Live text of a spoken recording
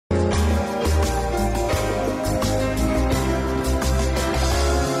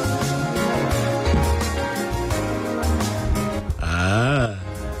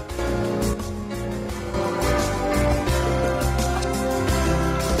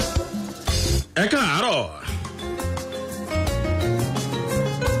Ẹ káàárọ̀.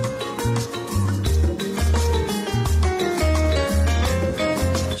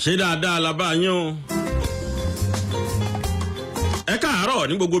 Ṣé dáadáa la bá yín o? Ẹ káàárọ̀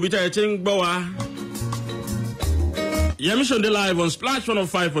ní gbogbo ibi tẹ́ ẹ ti ń gbọ́ wa. Yemi Sonde live on Splash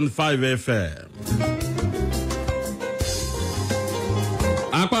 105.5 FM.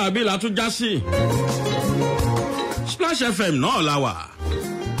 Apá àbí la tún já sí. Splash FM náà la wà.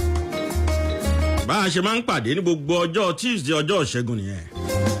 Bá a ṣe máa ń pàdé ní gbogbo ọjọ́ Tuesday ọjọ́ Ìṣẹ́gun nìyẹn.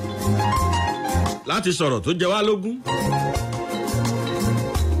 Láti sọ̀rọ̀ tó jẹ wá lógún.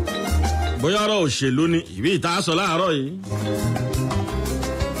 Bóyá ọ̀rọ̀ òṣèlú ni ìbí ìta sọ láàárọ̀ yìí.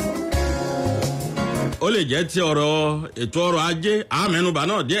 Ó lè jẹ́ ti ọ̀rọ̀ ètò ọrọ̀ ajé àmẹ́nubà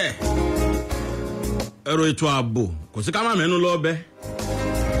náà díẹ̀. Ẹ̀rọ ètò ààbò kò sí ká má mẹ́nu lọ bẹ́.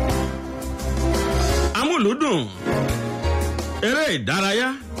 Amúlùúdùn, eré ìdárayá.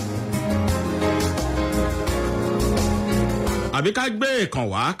 Àbí ká gbé ìkàn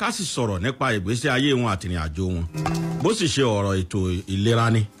wá ká sì sọ̀rọ̀ nípa ìgbésí ayé wọn àti ìrìn àjò wọn. Bó sì ṣe ọ̀rọ̀ ètò ìlera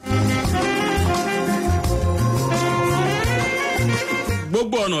ni.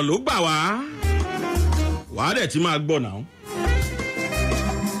 Gbogbo ọ̀nà ló gbà wá. Wàá dẹ̀ ti máa gbọ́ náà.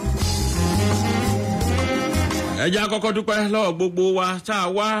 Ẹ jẹ́ á kọ́kọ́ dúpẹ́ lọ́wọ́ gbogbo wa tá a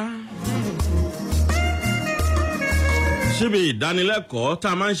wá síbi ìdánilẹ́kọ̀ọ́ tá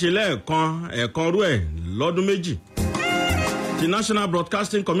a máa ń ṣe ẹ̀ẹ̀kan rú ẹ̀ lọ́dún méjì. Ti National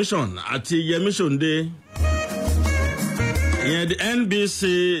Broadcasting Commission àti Yemi Sonde, ìyẹn the NBC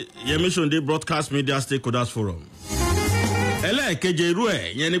Yemi Sonde Broadcast Media Stakeholders Forum. Ẹlẹ́ẹ̀keje irú ẹ̀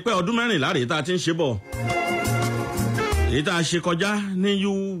yẹn ni pé ọdún 14 rèé tá a ti ń ṣe bọ̀. Èyí tá a ṣe kọjá ní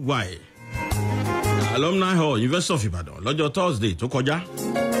UY Alumni Hall University of Ibadan lọ́jọ́ Thursday tó kọjá.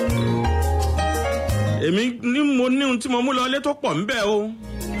 Èmi ní mo ní ohun tí mo mú lọ ilé tó pọ̀ ńbẹ̀ o.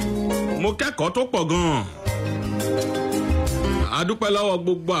 Mo kẹ́kọ̀ọ́ tó pọ̀ gan-an. A dúpẹ́ lọ́wọ́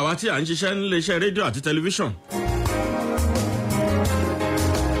gbogbo àwa tí à ń ṣiṣẹ́ nílé iṣẹ́ rédíò àti tẹlifíṣàn.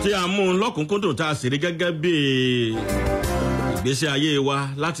 Tí a mú un lọ́kùnkúndùn tá a sì rí gẹ́gẹ́ bí ìgbésí ayé wa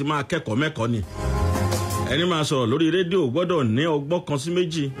láti máa kẹ́kọ̀ọ́ mẹ́kọ̀ọ́ ni. Ẹni máa sọ̀rọ̀ lórí rédíò gbọ́dọ̀ ní ọgbọ́n kan sí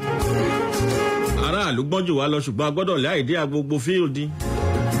méjì. Aráàlú gbọ́n jù wá lọ ṣùgbọ́n a gbọ́dọ̀ lé àìdí gbogbo fíìlì.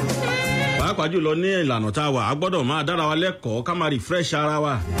 Pàápàá jùlọ ní ìlànà tá a wà a gbọ́dọ̀ máa dára wa lẹ́kọ̀ọ́ ká máa refresh ara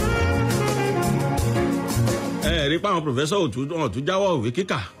wa. Rí páwọn pòfẹ́sọ̀ ọ̀tún jáwọ́ òwe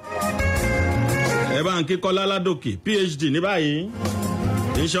kíkà. Ẹ bá ń kí Kọ́lá Ládòkè PhD ní báyìí.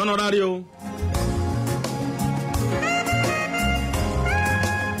 Kì í ṣe honorary o.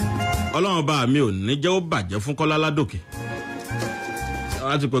 Ọlọ́run bá mi ò ní jẹ́ ó bàjẹ́ fún Kọ́lá Ládòkè.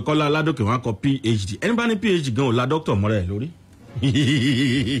 Wọ́n á ti pè Kọ́lá Ládòkè wọ́n á kọ PhD. Ẹni bá ní PhD gan ò la dókítà mọ́ra ẹ̀ lórí.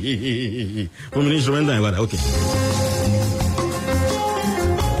 Fún mi ní instrumental ìwádà, ok.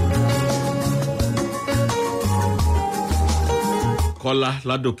 Kọ́lá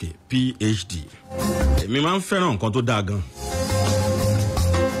Ládòkè PhD. Èmi máa ń fẹ́ràn nǹkan tó dáa gan.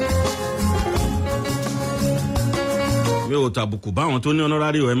 Mi ò tàbùkù báwọn tó ní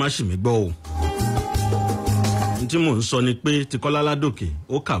honorary ẹ má ṣì mí gbọ́ o. N tí mò ń sọ ni pé ti Kọ́lá Ládòkè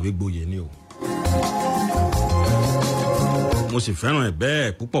ó kàwé gboyè ni o. Mo sì fẹ́ràn ẹ̀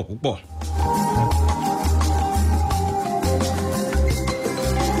bẹ́ẹ̀ púpọ̀ púpọ̀.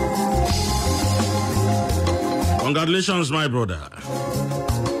 Congratulations my brother.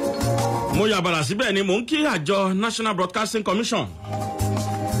 Mo yàbàrà síbẹ̀ ni mò ń kí àjọ National Broadcasting Commission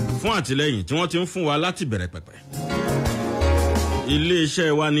fún àtìlẹ́yìn tí wọ́n ti ń fún wa láti bẹ̀rẹ̀ pẹ̀pẹ̀. Ilé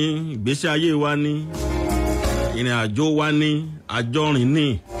iṣẹ́ wa ní, ìgbésí ayé wa ní, ìrìn àjò wa ní, àjọrìn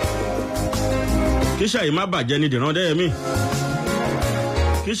ní. Kíṣà yìí má bàjẹ́ ní dìrandẹ́yẹmí.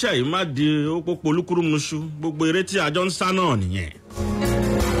 Kíṣà yìí má di òpópó olúkúrúmuṣu, gbogbo eré tí àjọ ń sá náà nìyẹn.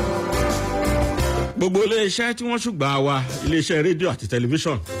 Gbogbo ilé iṣẹ́ tí wọ́n ṣùgbà wa, ilé iṣẹ́ rédíò àti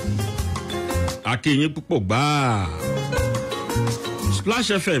tẹlifíṣàn. Akíyín púpọ̀ gbáà.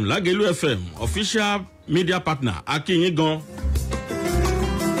 Splash FM, Lágẹ̀lú FM, official media partner, akíyín gan.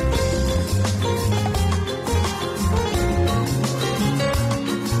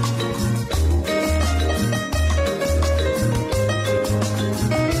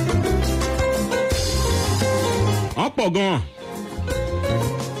 Ọ̀pọ̀ gan.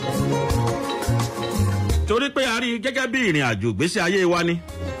 Torí pé a rí gẹ́gẹ́ bí ìrìn àjò ìgbésí ayé wa ni.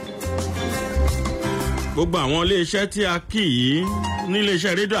 Gbogbo àwọn ilé-iṣẹ́ tí a kì í ní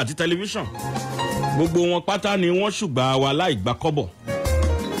ilé-iṣẹ́ rédíò àti tẹlifíṣàn, gbogbo wọn pátá ni wọ́n ṣùgbà wa láì gba kọ́bọ̀.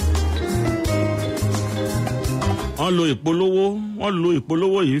 Wọ́n lo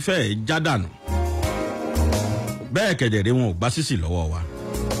ìpolówó yìí fẹ́ jádànù. Bẹ́ẹ̀ kẹ̀dẹ̀rẹ́ wọn ò gbá sísì lọ́wọ́ wa.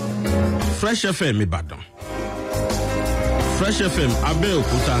 Fresh FM Ìbàdàn, Fresh FM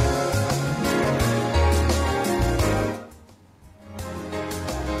Abẹ́òkúta,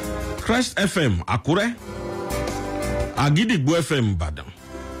 Crest FM Akure, Agidigbo FM Ibadan,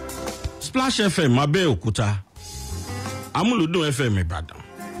 Splash FM Abeokuta, Amuludun FM Ibadan,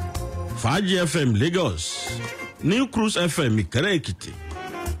 Faji FM Lagos, New Cruise FM Ikere Ekiti,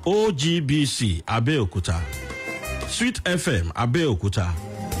 OGBC Abeokuta, Sweet FM Abeokuta,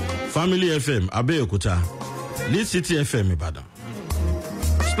 Family FM Abeokuta, Lead City FM Ibadan,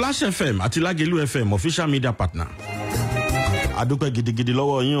 Splash FM àti Lagelu FM official media partner. Adúpẹ́ gidigidi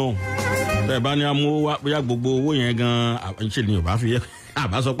lọ́wọ́ yín o. Tẹ́ bá ní amú wá bóyá gbogbo owó yẹn gan ṣe ni ó bá fi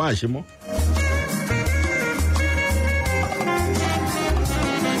àbá sọ pé àṣẹ mọ́.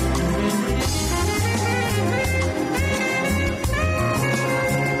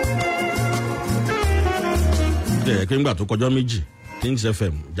 Tẹ́ kí ngbà tó kọjọ́ méjì Kings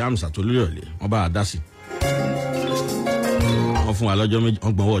FM James Atolúyọ̀lé wọ́n bá a dá sí. Wọ́n fún wa lọ́jọ́ méjì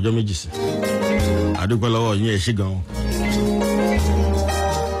wọ́n gbọ́n ọjọ́ méjì sí. Adúpẹ́ lọ́wọ́ yín ẹ ṣé gan.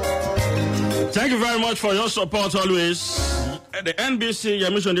 Thank you very much for your support always. The NBC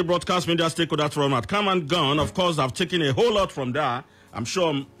Yemi Sonde broadcast media stakeholder forum at come and gone. Of course, I've taken a whole lot from there. I'm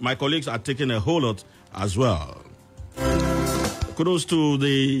sure my colleagues are taking a whole lot as well. Kudos to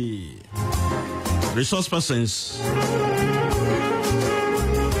the resource persons.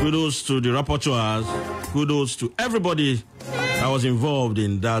 Kudos to the rapporteurs. Kudos to everybody that was involved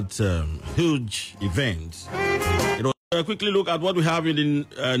in that huge event. Quickly look at what we have in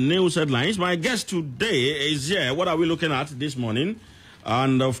the news headlines. My guest today is here. What are we looking at this morning?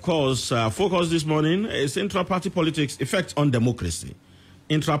 And of course, focus this morning is intra-party politics, effect on democracy.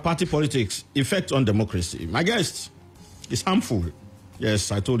 Intra-party politics, effect on democracy. My guest is harmful.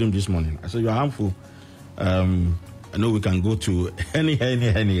 Yes, I told him this morning. I said, you are harmful. I know we can go to any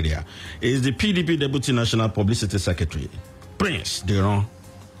area. Is the PDP Deputy National Publicity Secretary, Prince Deron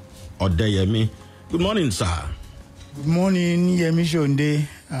Odeyemi. Good morning, sir. Good morning, Yemi Sonde.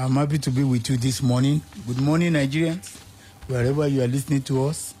 I'm happy to be with you this morning. Good morning, Nigerians. Wherever you are listening to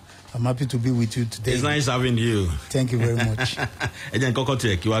us, I'm happy to be with you today. It's nice having you. Thank you very much.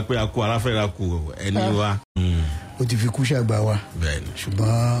 Otifikusha gbawa. Ben.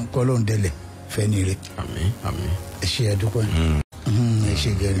 Ṣùgbọ́n k'Ọlọ́run délẹ̀ fẹ́ ni ire. Àmín, àmín. Ẹ ṣé àdúpẹ́. Ẹ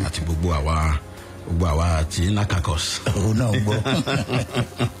ṣé gẹ̀rẹ́. Àti gbogbo àwa tí Nakakos. Oh no, gbọ́.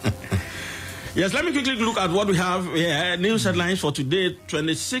 Yes, let me quickly look at what we have here. News headlines for today,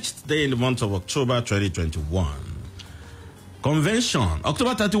 26th day in the month of October 2021. Convention.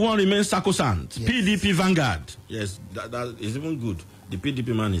 October 31 remains sacrosanct. Yes. PDP Vanguard. Yes, that is even good. The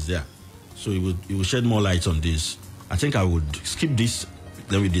PDP man is there. So he will shed more light on this. I think I would skip this,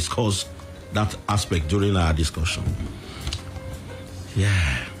 then we discuss that aspect during our discussion.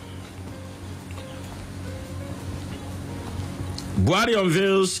 Yeah. Buhari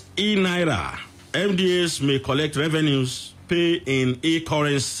unveils e-Naira. MDAs may collect revenues, pay in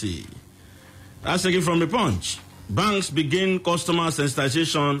e-currency. That's taken from the Punch. Banks begin customer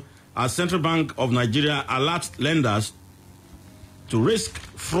sensitization as Central Bank of Nigeria alerts lenders to risk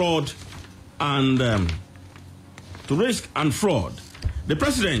fraud and fraud. The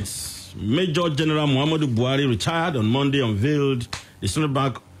President, Major General Muhammadu Buhari, retired on Monday, unveiled the Central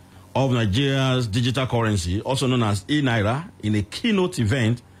Bank of Nigeria's digital currency, also known as e-Naira, in a keynote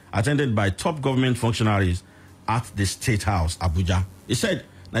event attended by top government functionaries at the State House, Abuja. He said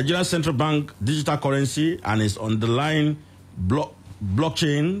Nigeria's central bank digital currency and its underlying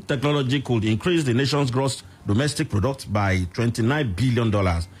blockchain technology could increase the nation's gross domestic product by $29 billion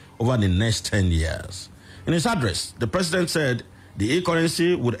over the next 10 years. In his address, the President said the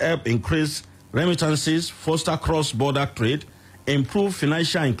e-currency would help increase remittances, foster cross-border trade, improve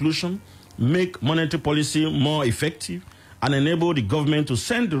financial inclusion, make monetary policy more effective, and enable the government to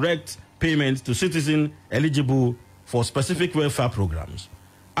send direct payments to citizens eligible for specific welfare programs.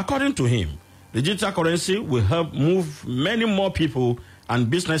 According to him, the digital currency will help move many more people and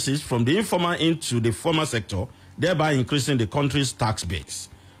businesses from the informal into the formal sector, thereby increasing the country's tax base.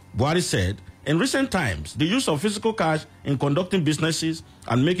 Buhari said, in recent times, the use of physical cash in conducting businesses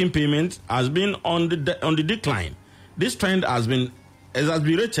and making payments has been on the decline. This trend has been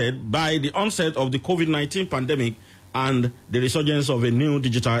exacerbated by the onset of the COVID-19 pandemic and the resurgence of a new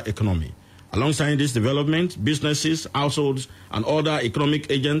digital economy. Alongside this development, businesses, households, and other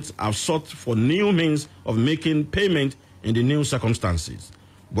economic agents have sought for new means of making payment in the new circumstances.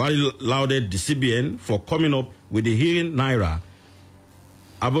 Buhari lauded the CBN for coming up with the e-Naira.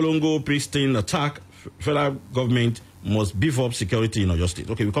 Abolongo pristine attack, federal government must beef up security in Oyo State.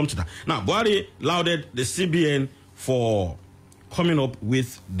 Okay, we come to that. Now, Buhari lauded the CBN for coming up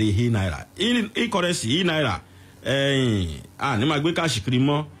with the e-Naira. E-currency, e-Naira. Ni magbe cash kiri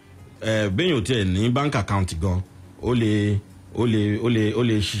mo ben hotel ni bank account gan o le ó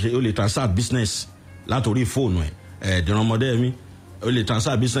lè transfer business látòrí fóònù ẹ̀ dìrànmọ́dé mi ó lè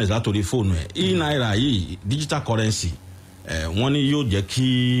transfer business látòrí fóònù ẹ̀ e-naira yìí digital currency wọ́n ní yóò jẹ́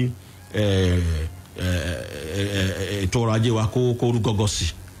kí ètò ọrọ̀ ajé wa kó rú gọ́gọ́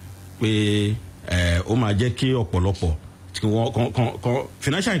sí pé ó máa jẹ́ kí ọ̀pọ̀lọpọ̀ tí wọ́n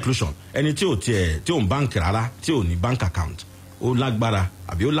financial inclusion ẹni tí ò ń báǹkì rárá tí ò ní bank account ó lágbára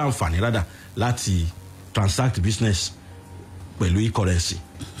àbí ó láǹfààní rádà láti transact business pẹ̀lú e-currency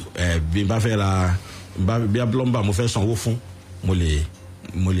bí n bá fẹ́ ra bí plumber mo fẹ́ sanwó fún mo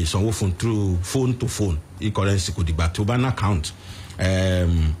lè sanwó fún through phone to phone e-currency kò dìgbà tó bá ní account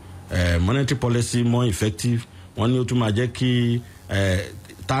monetary policy more effective wọ́n ní ó tún máa jẹ́ kí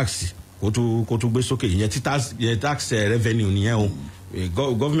tax kó tún gbé sókè ìyẹn tí tax revenue nìyẹn o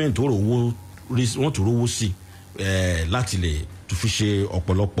government tó rówó wọ́n tó rówó sí láti lè tún fi ṣe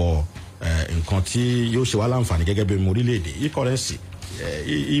ọ̀pọ̀lọpọ̀ nǹkan tí yóò ṣe wá láǹfààní gẹ́gẹ́ bí orílẹ̀-èdè e-currency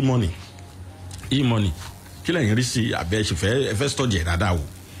e-money kí lẹ́yìn rí sí abẹ́ ṣe fẹ́ study ẹ̀ dáadáa o.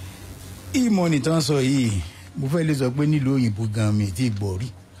 e-money tó ń sọ yìí mo fẹ́ lè sọ pé nílùú òyìnbó gan mi ti gbọ́ rí.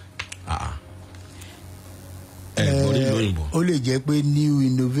 gbọ́ rí nílùú òyìnbó. ó lè jẹ́ pé new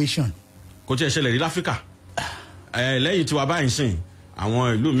innovation. kò tí ẹ ṣẹlẹ̀ rí láfíríkà lẹ́yìn tiwa báyìí sìn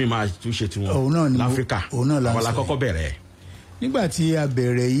àwọn ìlú mi máa tún ṣe tiwọn láfíríkà àwọn alákọ́kọ́ bẹ̀rẹ̀. nígbà tí a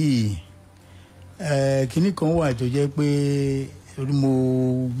bẹ̀rẹ̀ yìí kinní kan wà tó jẹ́ pé orí mo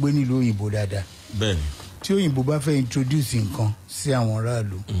gbé nílùú òyìnbó dáadáa. bẹ́ẹ̀ni. tí òyìnbó bá fẹ́ introduce nǹkan sí àwọn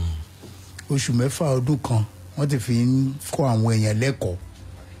aráàlú oṣù mẹ́fà ọdún kan wọ́n ti fi ń kọ́ àwọn èèyàn lẹ́kọ̀ọ́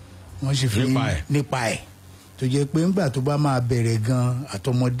wọ́n sì fi nípa ẹ̀ tó jẹ́ pé ńgbà tó bá máa bẹ̀rẹ̀ gan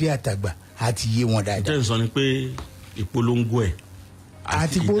àtọmọdé àtàgbà àti yé wọn dáadáa. ìtẹ́ sọ ni pé ìpolongo ẹ̀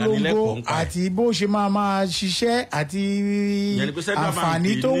àti polongo àti bó ṣe máa ṣiṣẹ́ àti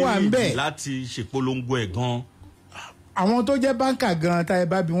àǹfààní tó wà ń bẹ̀. láti ṣèpolongo ẹ̀ gan. àwọn tó jẹ́ báńkà gan tá ẹ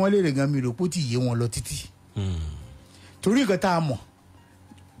bá bí wọ́n léèrè gan mi rò pé ó ti yé wọn lọ títí. torí nǹkan tá a mọ̀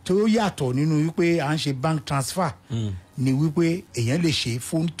tó yàtọ̀ nínú wípé à ń ṣe bank transfer ni wípé èèyàn lè ṣe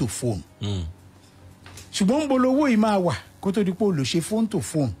phone to phone. ṣùgbọ́n ń bolówó yìí máa wà kó tó di pé o lè ṣe phone to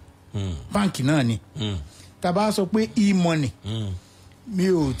phone. báńkì náà ni. tá a bá sọ pé e-money mi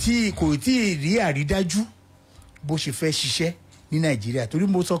ò kò tí ì rí àrídájú bó ṣe fẹ́ ṣiṣẹ́ ní nàìjíríà torí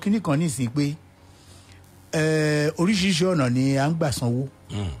mo sọ kínní kan nísìnyí pé oríṣiríṣi ọ̀nà ni à ń gbà sanwó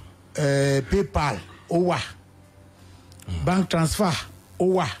paypal ó wà bank transfer ó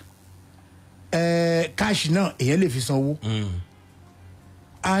wà cash náà èèyàn lè fi sanwó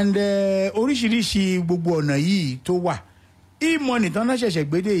and oríṣiríṣi gbogbo ọ̀nà yìí tó wà e-money tán náà ṣẹ̀ṣẹ̀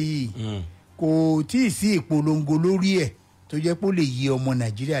gbédè yìí kò tí ì sí ìpolongo lórí ẹ̀ tó jẹ́ pé ó lè yé ọmọ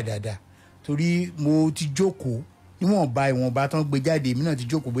nàìjíríà dáadáa torí mo ti jókòó ìwọ̀nba tán gbé jáde èmi náà ti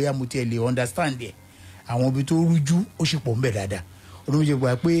jókòó bóyá mo tiẹ̀ lè understand ẹ̀ àwọn ibi tó rújú ó sì pọ̀ ńbẹ̀ dáadáa olóòjẹ́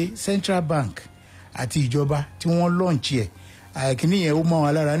gbà pé central bank àti ìjọba tí wọ́n lọ́ǹchì ẹ̀ àìkíní yẹn ó mọ́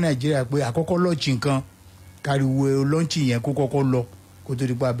wọn lára nàìjíríà pé àkọ́kọ́ lọ́ǹchì nǹkan kariwo lọ́ǹchì yẹn kó kọ́kọ́ lọ kó tó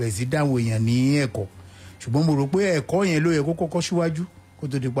di pa bẹ̀rẹ̀ sí dáhùn èèyàn ní ẹ̀kọ́ ṣùgbọ́n mo rò pé ẹ̀kọ́ yẹn ló yẹ kó kọ́kọ́ síwájú kó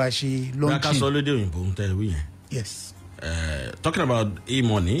tó di pa ṣe lọ́ǹchì. bí a ká sọ lédè òyìnbó ń tẹ̀lé wí yẹn. Yes. Talking about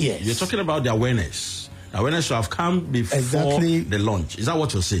e-money, yes. You're talking about the awareness. The awareness should have come before the launch. Is that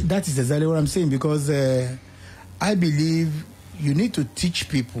what you're saying? That is exactly what I'm saying because I believe you need to teach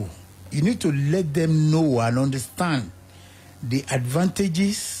people. You need to let them know and understand the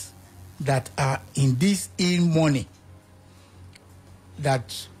advantages that are in this e-money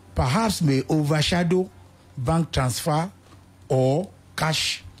that perhaps may overshadow bank transfer or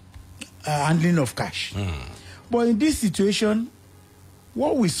cash, handling of cash. But in this situation,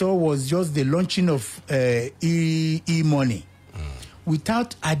 what we saw was just the launching of e-money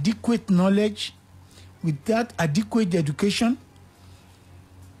without adequate knowledge, without adequate education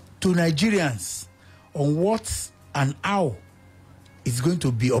to Nigerians on what and how it's going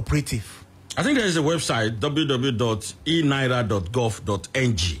to be operative. I think there is a website,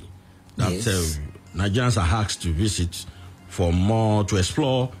 www.enaira.gov.ng, that yes. Nigerians are asked to visit for more, to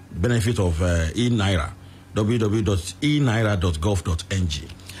explore the benefit of e-Naira. www.enaira.gov.ng.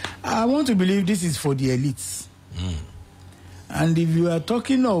 I want to believe this is for the elites. And if you are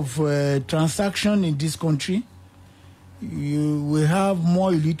talking of transaction in this country, we have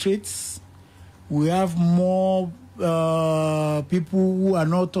more illiterates, we have more people who are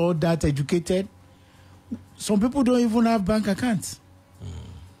not all that educated. Some people don't even have bank accounts.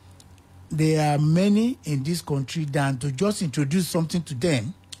 There are many in this country than to just introduce something to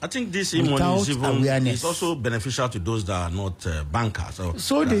them. I think this e-money is also beneficial to those that are not bankers.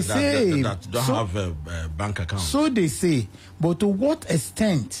 So they say. That don't have a bank account. So they say. But to what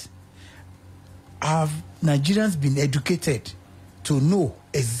extent have Nigerians been educated to know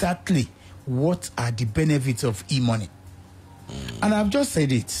exactly what are the benefits of e-money. And I've just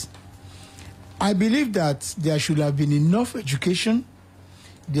said it. I believe that there should have been enough education,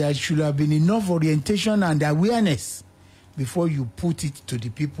 there should have been enough orientation and awareness before you put it to the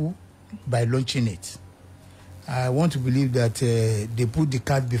people by launching it. I want to believe that they put the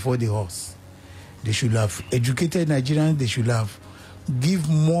cart before the horse. They should have educated Nigerians, they should have give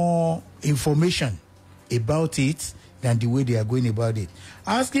more information about it than the way they are going about it.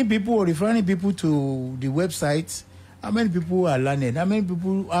 Asking people or referring people to the websites, how many people are learning? How many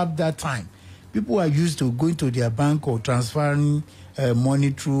people have that time? People are used to going to their bank or transferring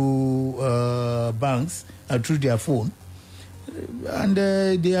money through banks through their phone. And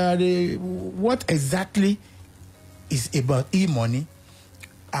they are what exactly is about e-money.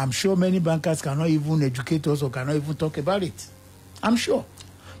 I'm sure many bankers cannot even educate us or cannot even talk about it. I'm sure.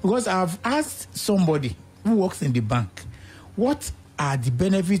 Because I've asked somebody who works in the bank, what are the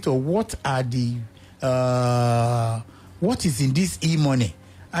benefits or what are the what is in this e-money?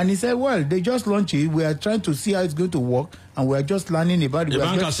 And he said, well, they just launched it. We are trying to see how it's going to work, and we are just learning about it. The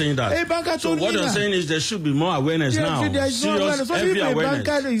bank is saying that. So what they're saying is there should be more awareness now. There is no awareness. So if a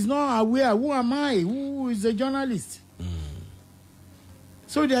banker is not aware, who am I? Who is a journalist?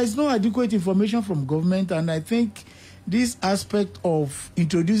 So there is no adequate information from government, and I think this aspect of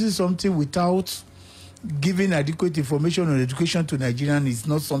introducing something without giving adequate information on education to Nigerians is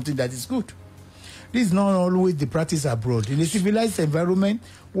not something that is good. This is not always the practice abroad. In a civilized environment,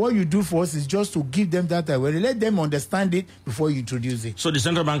 what you do for us is just to give them that awareness, let them understand it before you introduce it. So the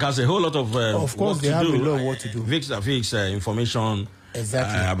central bank has a whole lot of course, they have a lot of work to do. Fix information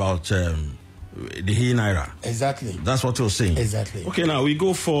exactly about the Naira. Exactly. That's what you're saying. Exactly. Okay, now we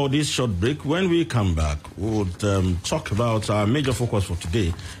go for this short break. When we come back, we would talk about our major focus for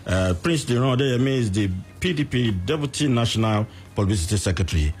today. Prince Yemi Sonde is the PDP Deputy National Publicity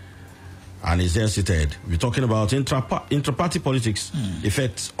Secretary, and is there seated. We're talking about intra-party politics,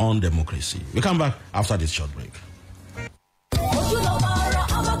 effects on democracy. We come back after this short break.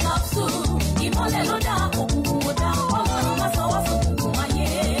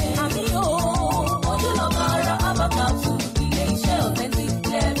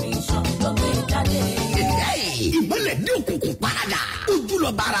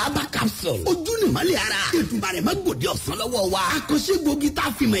 Capsule. Ojú ni ìmọ́lẹ̀ ara. Ètùbàrẹ̀ má gbòde ọ̀sán lọ́wọ́ wa. Àkànṣe gbòógì tá a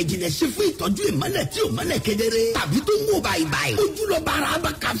fi mọ̀ ìjìnlẹ̀ ṣe fún ìtọ́jú ìmọ́lẹ̀ tí ò mọ́lẹ̀ kedere. Tàbí tó ń wò báyìí. Ojú lọ bá ara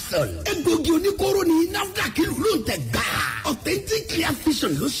bá capsule. Egbògi oníkóró ni NAFDAC ìlú ló ń tẹ̀ gbà. Authentic Clear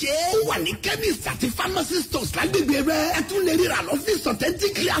Vision ló ṣe é. Ó wà ní chemist àti pharmacy stores lágbègbè rẹ̀. Ẹ tún lè ríra lọ́fíìsì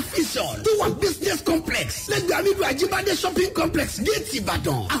Authentic Clear Vision. Tó wà business complex. Lẹ́gbẹ̀ẹ́ Amídùú Ajíbádé shopping complex Gate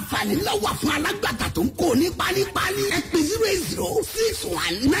Ìbàdàn. Àǹfààní ńlá wà fún alágbàtà tó ń kó ní pálípálí. Ẹ pè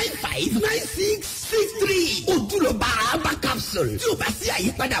 08061959663. Ojúlọ bára bá capsule. Tí o bá sí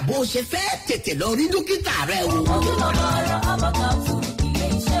àyípadà bó o ṣe fẹ́, tètè lọ rí dókítà rẹ o. Ojúlọ bára bá capsule. Ilé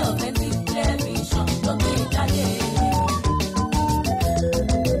iṣẹ́ Authentic Clear Vision ló gbé jáde.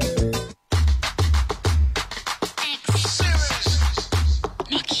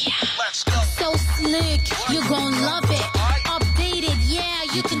 So slick, you're gon' love it. Updated, yeah,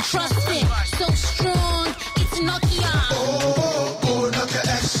 you can trust it. So strong, it's Nokia. Oh, Nokia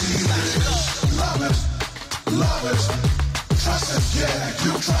X series. Love it, trust it, yeah,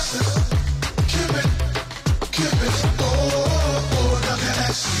 you trust it. Keep it, oh, Nokia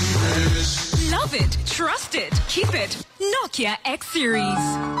X series. Love it, trust it, keep it. Nokia X series.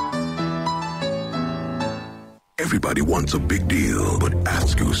 Everybody wants a big deal, but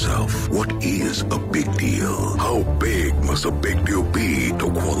ask yourself, what is a big deal? How big must a big deal be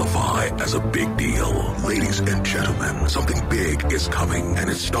to qualify as a big deal? Ladies and gentlemen, something big is coming, and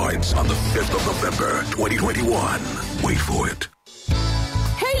it starts on the 5th of November, 2021. Wait for it.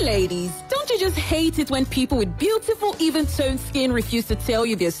 Hey ladies, don't you just hate it when people with beautiful, even-toned skin refuse to tell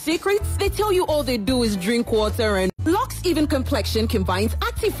you their secrets? They tell you all they do is drink water. And Lux Even Complexion combines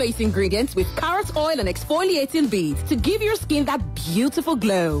active face ingredients with carrot oil and exfoliating beads to give your skin that beautiful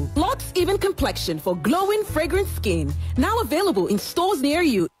glow. Lux Even Complexion for glowing, fragrant skin. Now available in stores near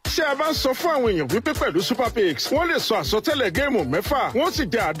you. Ṣé a bá ń sọ fún àwọn èèyàn wípé pẹ̀lú Super Picks wọ́n lè sọ àsọtẹ́lẹ̀ géèmù mẹ́fà wọ́n sì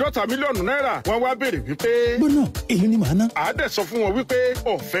jẹ $50 mílíọ̀nù wọ́n wá béèrè wípé. gbọ́nà èyí ni màá ná. àádẹ́ sọ fún wọn wípé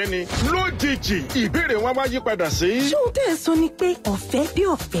ọ̀fẹ́ ni lójijì ìbéèrè wọn wá yí padà sí. ṣé o tẹ́ ẹ sọ ni pé ọ̀fẹ́ bí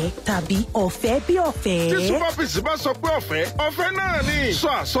ọ̀fẹ́ tàbí ọ̀fẹ́ bí ọ̀fẹ́. tí Super Picks bá sọ pé ọ̀fẹ́ náà ni. sọ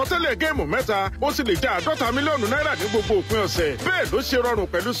àsọtẹ́lẹ̀ géèmù mẹ́ta ó sì lè jẹ $50 mílíọ̀nù ní gbogbo òpin ọ̀sẹ̀. bẹ́ẹ̀ ló ṣe rọrùn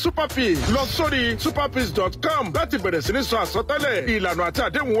pẹ̀lú Super Picks. lọ sórí superpicks.com láti bẹ̀rẹ̀ sí ní sọ àsọtẹ́lẹ̀ ìlànà àti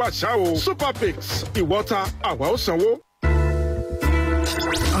àdéhùn wà ṣá o. Super Picks, ìwọ́ta àwa ó sanwó.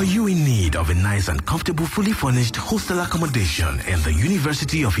 Are you in need of a nice and comfortable, fully furnished hostel accommodation in the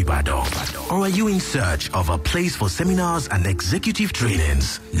University of Ibadan? Or are you in search of a place for seminars and executive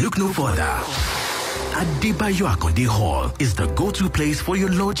trainings? Look no further. Adebayo Akonde Hall is the go-to place for your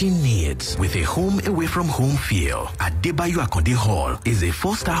lodging needs with a home away from home feel. Adebayo Akonde Hall is a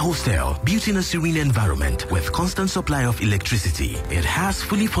 4-star hostel built in a serene environment with constant supply of electricity. It has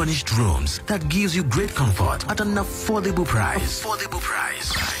fully furnished rooms that gives you great comfort at an affordable price.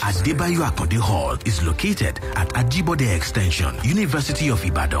 Adebayo Akonde Hall is located at Ajibode Extension, University of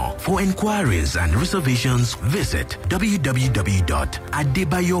Ibadan. For inquiries and reservations, visit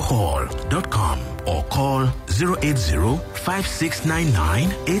www.adebayohall.com. or call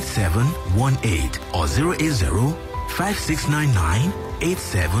 080-5699-8718 or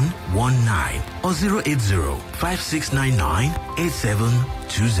 080-5699-8719 or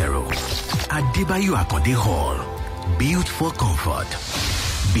 080-5699-8720. Adebayo Akonde Hall. Built for comfort.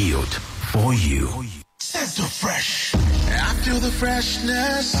 Built for you. Sense of fresh. I feel the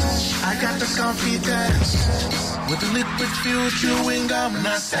freshness. I got the confidence. With the liquid fuel chewing gum,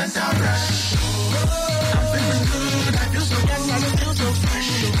 not scent of fresh. I'm feeling good. I feel so good. I feel so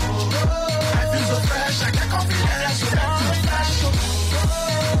fresh. I feel so fresh. I got confidence. Sense of fresh.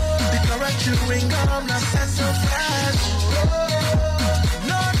 The correct chewing gum, not scent of fresh.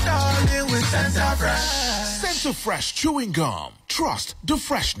 No darling with scent of fresh. Sense of fresh chewing gum. Trust the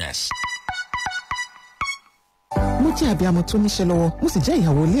freshness. Mo jẹ́ abiyamọ tó níṣẹ́ lọ́wọ́, mo sì jẹ́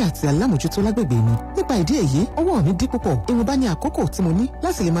ìyàwó ilé àti alámòjútó lágbègbè mi. Nípa ìdí èyí, ọwọ́ mi dí púpọ̀. Ìwọ̀nba ní àkókò tí mo ní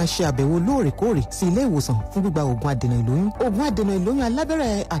láti lè máa ṣe àbẹ̀wò lóòrèkóòrè sí ilé ìwòsàn fún gbígba oògùn adènà ìlóyún. Oògùn adènà ìlóyún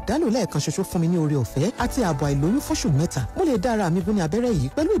alábẹ́rẹ́ àdálò lẹ́ẹ̀kan ṣoṣo fún mi ní oore ọ̀fẹ́ àti ààbò àìlóyún fóṣù 3. Mo lè dá ara mi gún ní abẹ́rẹ́ yìí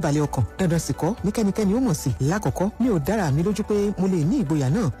pẹ̀lú ìbàlẹ̀ ọkàn. Dandan sì kọ́ ní kẹ́nikẹ́ni ó mọ̀ sí. Lákọ̀ọ́kọ́, mi ò dára mi lójú pé mo lè ní ìgboyà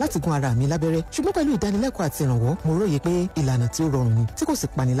náà láti gún ara mi lábẹ́rẹ́. Ṣùgbọ́n pẹ̀lú ìdánilẹ́kọ̀ọ́ àti ìrànwọ́, mo róye pé ìlànà tí ó rọrùn ni, tí kò sì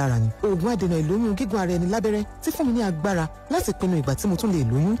pani lára ni. Oògùn adènà ìlóyún gígún ara ẹni lábẹ́rẹ́ ti fún mi ní agbára láti pinnu ìgbà tí mo tún lè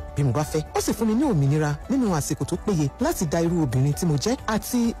lóyún bí mo bá fẹ́. Ó sì fún mi ní òmìnira nínú àsìkò tó péye láti dá irú obìnrin tí mo jẹ́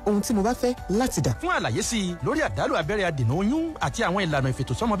àti ohun tí mo bá fẹ́ láti dà. Fún àlàyé sí i lórí àdálù abẹ́rẹ́ adènà oyún àti àwọn ìlànà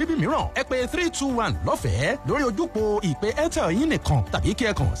ìfètòsọ́mọ bíbí mìíràn, ẹ pè 321 lọ́fẹ̀ẹ́ lórí ojúpo ìpè Airtel yín nìkan tàbí kí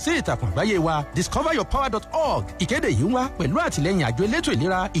ẹ kàn sí ìtàkùn àgbáyé wa discoveryourpower.org. Ìkéde yìí ń wá pẹ̀lú àtìlẹ́yìn àjọ elétò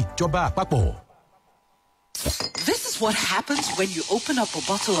ìlera ìjọba àpapọ̀. This is what happens when you open up a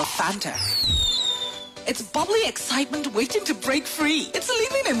bottle of Fanta. It's bubbly excitement waiting to break free. It's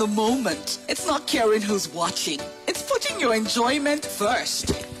living in the moment. It's not caring who's watching. It's putting your enjoyment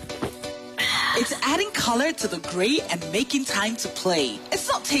first. It's adding color to the gray and making time to play. It's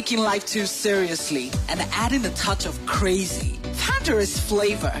not taking life too seriously and adding a touch of crazy. Fanta is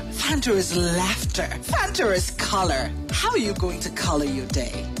flavor. Fanta is laughter. Fanta is color. How are you going to color your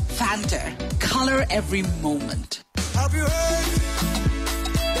day? Fanta. Color every moment. Have you heard?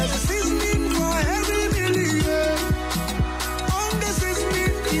 There's a seasoning for every meal. On the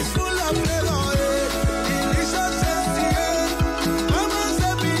seasoning is full of flavor. Delicious tasty. Mama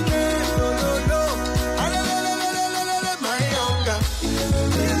said me no. My younger.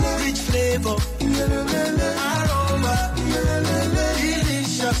 Rich flavor. Aroma.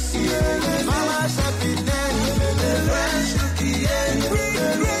 Delicious. Mama said me fresh looking.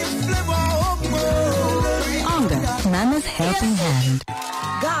 Great flavor. Mama's helping hand.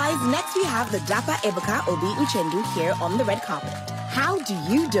 Guys, next we have the Dapper Ebuka Obi Uchendu here on the red carpet. How do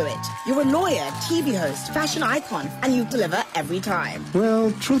you do it? You're a lawyer, TV host, fashion icon, and you deliver every time.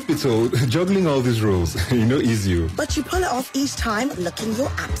 Well, truth be told, juggling all these roles, is you. But you pull it off each time looking your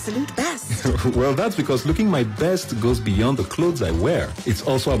absolute best. Well, that's because looking my best goes beyond the clothes I wear. It's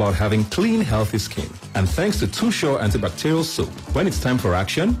also about having clean, healthy skin. And thanks to Too Sure antibacterial soap, when it's time for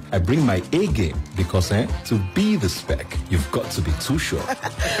action, I bring my A game because to be the spec, you've got to be Too Sure.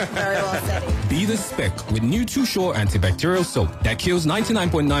 Very well said. Be the spec with new Too Sure antibacterial soap that kills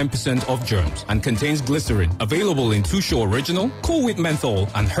 99.9% of germs and contains glycerin. Available in Too Sure Original, Cool with Menthol,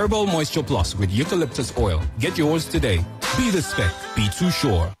 and Herbal Moisture Plus with eucalyptus oil. Get yours today. Be the spec. Be Too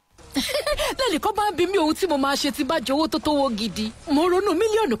Sure. lẹ́nìkan bá ń bi mí ohun tí mo máa ṣe tí bá jowó tó tówó gidi mo ronú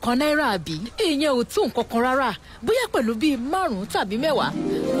mílíọ̀nù kan náírà àbí ìyẹn ò tó nǹkan kan rárá bóyá pẹ̀lú bíi 5 tàbí 10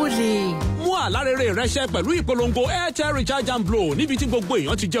 mo lè. mú àlárẹ̀rẹ̀ rẹ ṣẹ pẹ̀lú ìpolongo Airtel Recharge and Blow níbi tí gbogbo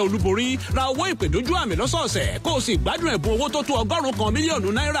èèyàn ti jẹ́ olúborí ra owó ìpè dójú àmì lọ́sọ̀ọ̀sẹ̀ kó o sì gbádùn ẹ̀bùn owó tó tó 100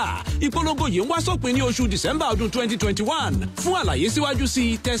 mílíọ̀nù náírà ìpolongo yìí ń wá sópin ní oṣù December ọdún 2021 fún àlàyé síwájú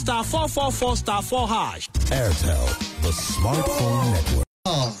sí testa 444*4#. Airtel, the smartphone network.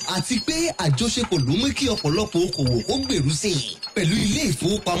 Àti pé àjọṣepọ̀ ló mú kí ọ̀pọ̀lọpọ̀ okòwò ó gbèrú sí i. Pẹ̀lú ilé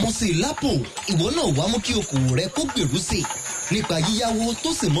ìfowópamọ́sí Lápò, ìwọ náà wá mú kí okòwò rẹ kó gbèrú sí i. nípa yíyáwó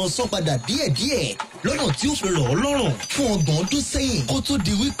tó sì mọ san padà díẹ̀díẹ̀ lọ́nà tí ó fi rọ̀ ọ́ lọ́rùn fún 30 ọdún sẹ́yìn kó tó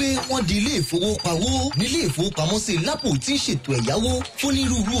di wípé wọ́n di ilé ìfowópamọ́ nílé ìfowópamọ́sí lápò tí ń ṣètò ẹ̀yáwó fún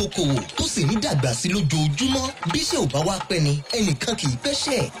onírúurú okòwò tó sì ń dàgbà sí lójoojúmọ́ bí iṣẹ́ ò bá wá pẹ́ ni ẹnìkan kì í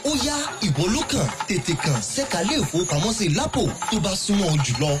pẹ́ṣẹ̀ ó yá ìwọ ló kàn tètè kàn ṣẹ́ka ilé ìfowópamọ́sí lápò tó bá súnmọ́ ọ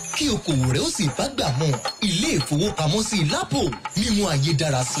jùlọ kí okòwò rẹ ó sì bá gbà mú ilé ìfowópamọ́sí lápò mímú ayé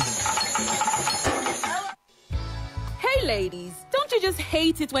dára sí i. Hey ladies, don't you just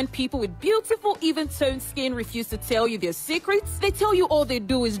hate it when people with beautiful even-toned skin refuse to tell you their secrets? They tell you all they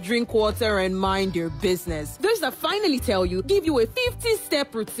do is drink water and mind their business. Those that finally tell you, give you a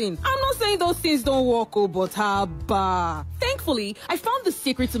 50-step routine. I'm not saying those things don't work, but haba. Thankfully, I found the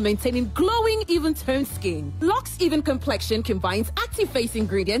secret to maintaining glowing, even-toned skin. Lux Even Complexion combines active face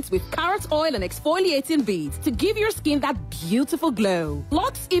ingredients with carrot oil and exfoliating beads to give your skin that beautiful glow.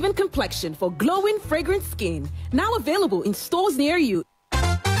 Lux Even Complexion for glowing, fragrant skin. Now available in stores near you.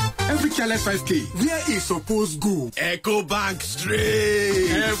 Every careless 5K, where is supposed go? Echo Bank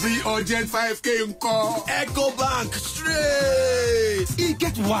straight. Every urgent 5K in call. Echo Bank straight. E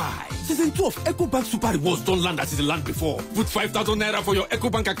get why. Season 12 Echo Bank Super Rewards don't land as it land before. Put 5,000 naira for your Echo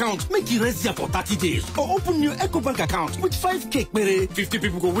Bank account. Make it rest here for 30 days. Or open new Echo Bank account with 5K. 50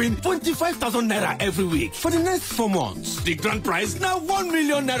 people go win 25,000 naira every week for the next 4 months. The grand prize now 1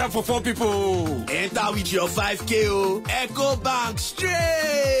 million naira for 4 people. Enter with your 5K. Echo Bank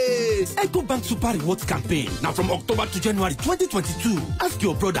straight. Echo Bank Super Rewards campaign. Now from October to January 2022. Ask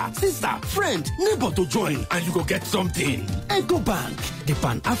your brother, sister, friend, neighbor to join and you go get something. Echo Bank, the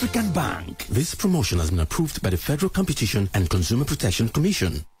Pan-African Bank. This promotion has been approved by the Federal Competition and Consumer Protection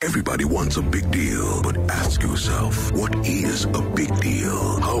Commission. Everybody wants a big deal, but ask yourself, what is a big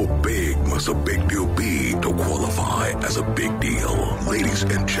deal? How big must a big deal be to qualify as a big deal? Ladies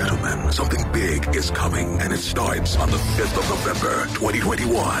and gentlemen, something big is coming, and it starts on the 5th of November,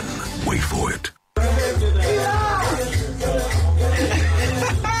 2021. Wait for it.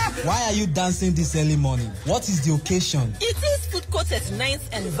 Why are you dancing this early morning? What is the occasion? It is Food Court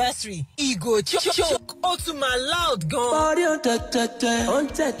 39th anniversary. Ego choke Otuma loud gone.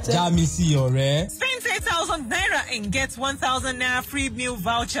 Jamisi ọ̀rẹ́. Spend 8,000 naira and get 1,000 naira free meal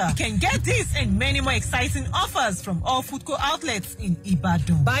voucher. You can get this and many more exciting offers from all Food Court outlets in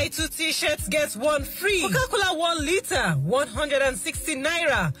Ibadan. Buy 2 t-shirts, get 1 free. Coca-Cola 1 liter, 160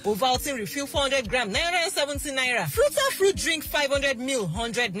 naira. Ovaltine refill 400 gram, 970 naira. Fruta fruit drink 500 ml,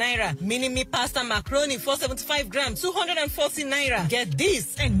 100 naira. Mini-me pasta macaroni 475 grams, 240 naira. Get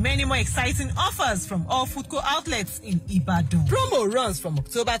this and many more exciting offers from all Food Court outlets in Ibadan. Promo runs from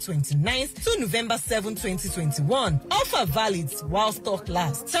October 29th to November 7, 2021. Offer valid while stock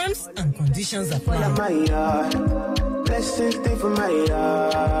lasts. Terms and conditions apply.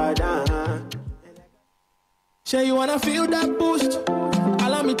 Sure you wanna feel that boost?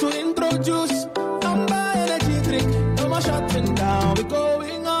 Allow me to introduce Amber Energy Drink. No more shutting down, we're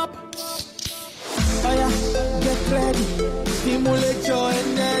going up. Oh yeah, get ready, stimulate your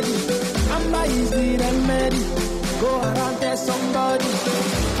energy. Amber is the remedy. Go around, tell somebody.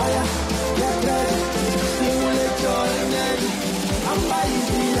 Oh yeah, get ready, stimulate your energy. Amber is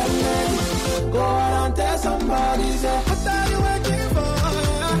the remedy. Go around, tell somebody. Say, what are you waiting for?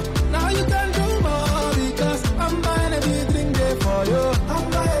 Now you can do more because Amber Energy Drink there for you.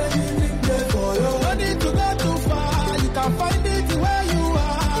 Amber Energy Drink there for you. No need to go too far. You can find it where you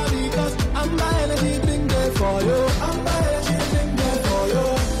are because Amber Energy Drink there for you. Amber Energy Drink there for you.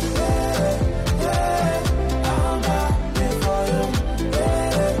 Amber there for you.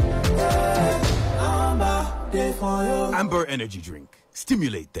 Amber there for you. Amber Energy Drink.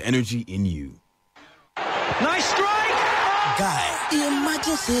 Stimulate the energy in you. Nice strike! Guy,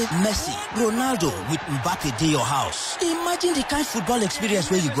 imagine say Messi, Ronaldo with Mbappe dey your house. Imagine the kind football experience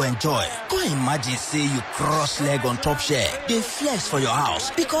where you go enjoy. Go imagine say you cross leg on top share, dey flex for your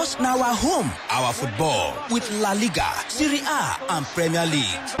house because now our home, our football with La Liga, Serie A and Premier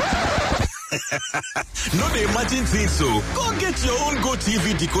League. No, they imagine things so. Go get your own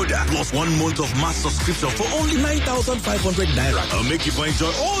GoTV decoder plus 1 month of mass subscription for only 9,500 naira. I'll make you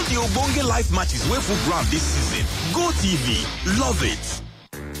enjoy all the Obonge live matches wey full ground this season. GoTV, love it.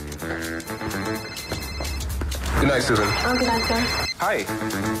 Good night, Susan. Oh, good night, sir. Hi.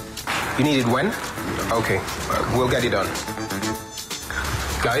 You need it when? Okay, we'll get it done.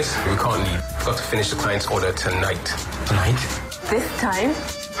 Guys, we can't leave. We've got to finish the client's order tonight. Tonight? This time?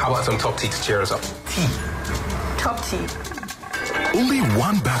 How about some top tea to cheer us up? Tea. Top tea. Only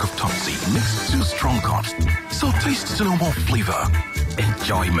 1 bag of Topsy makes 2 strong cups. So taste to know more flavor,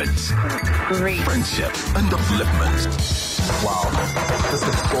 enjoyment, friendship, and upliftment. Wow, this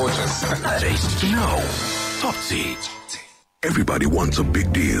is gorgeous. Taste to know. Topsy. Everybody wants a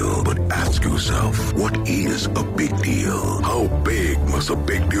big deal, but ask yourself, what is a big deal? How big must a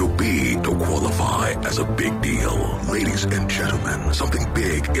big deal be to qualify as a big deal? Ladies and gentlemen, something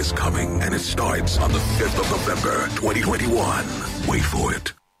big is coming, and it starts on the 5th of November, 2021. Wait for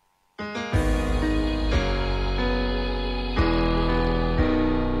it.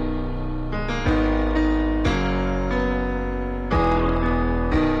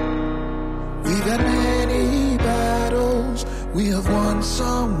 We've had many battles, we have won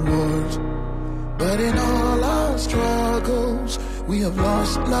some wars, but in all our struggles, we have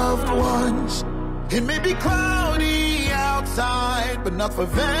lost loved ones. It may be cloudy outside, but not for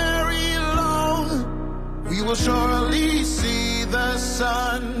very long. We will surely see the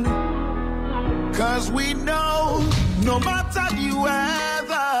sun, 'cause we know no matter the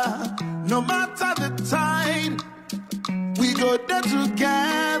weather, no matter the tide, we go there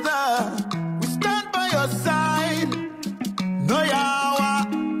together. We stand by your side. No yawa,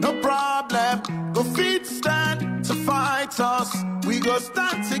 no problem. Go feet stand to fight us. We go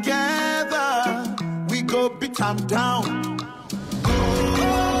stand together. We go beat them down.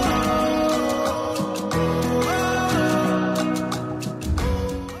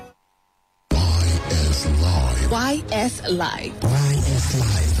 YSlive.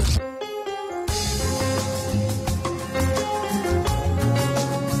 YSlive.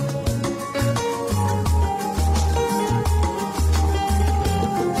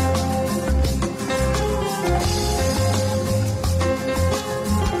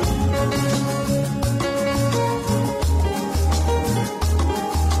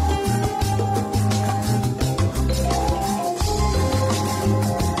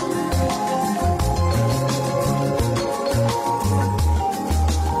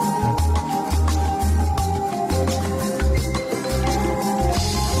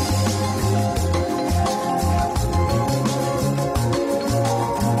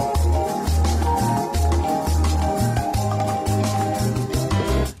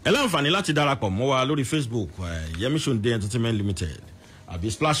 Àǹfààní láti darapọ̀ mọ́ wa lórí Facebook Yemi Sonde Entertainment Limited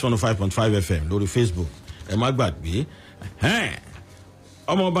àbí Splash 105.5 FM lórí Facebook ẹ má gbàgbé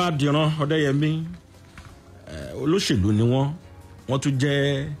ọmọọba Dìran Ọdẹ́yẹmí olóṣèlú ni wọ́n tún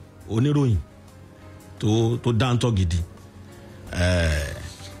jẹ́ oníròyìn tó dáńtọ́ gidi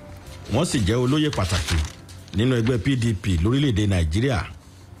wọ́n sì jẹ́ olóyè pàtàkì nínú ẹgbẹ́ PDP lórílẹ̀‐èdè Nàìjíríà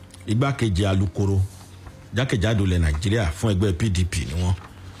igbákejì alukoro jákèjádò ilẹ̀ Nàìjíríà fún ẹgbẹ́ PDP ni wọ́n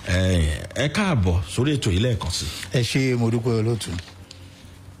ẹ káàbọ̀ sórí ètò ilé ẹ̀kan sí. ẹ ṣe mo dúpẹ́ olóòtú.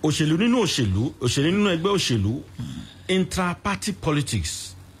 òṣèlú nínú ẹgbẹ́ òṣèlú intra-party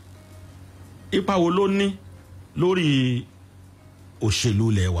politics ipa wo ló ní lórí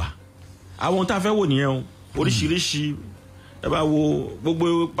òṣèlú ilẹ̀ wa àwọn tá a fẹ́ wò nìyẹn o oríṣiríṣi ẹ bá wo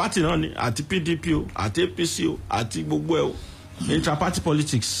gbogbo party náà ni àti PDP o àti APC o àti gbogbo ẹ o intra-party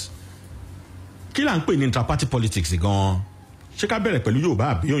politics kí là ń pè ní intra-party politics gan-an ṣé ká bẹ̀rẹ̀ pẹ̀lú Yorùbá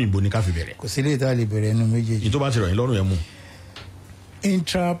àbí òyìnbó ní ká fi bẹ̀rẹ̀. kò sí lè tá a lè bẹ̀rẹ̀ ẹnu méjèèjì. ìtọ́ bá ti rọ̀ yín lọ́rùn ẹ̀ mú.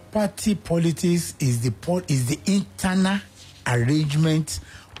 Intra-party politics is the internal arrangement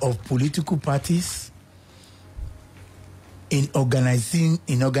of political parties in organizing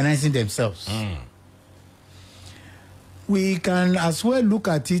themselves. We can as well look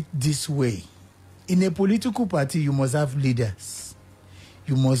at it this way. In a political party, you must have leaders.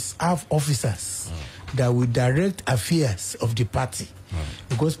 You must have officers that will direct affairs of the party.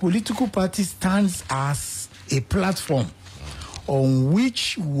 Because political party stands as a platform on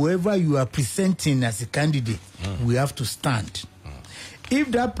which whoever you are presenting as a candidate will have to stand.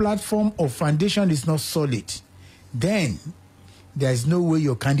 If that platform or foundation is not solid, then there is no way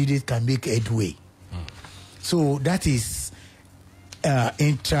your candidate can make headway. So that is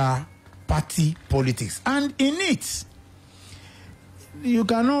intra-party politics. And in it, you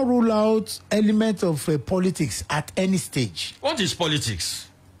cannot rule out elements of politics at any stage. What is politics?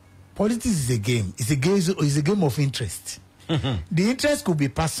 Politics is a game. It's a game of interest. The interest could be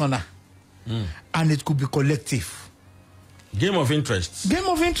personal, and it could be collective. Game of interest. Game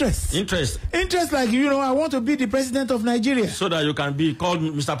of interest. Interest. Interest, like, I want to be the president of Nigeria. So that you can be called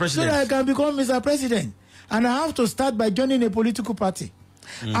Mr. President. So that I can become Mr. President. And I have to start by joining a political party.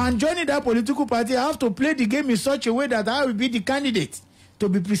 And joining that political party, I have to play the game in such a way that I will be the candidate to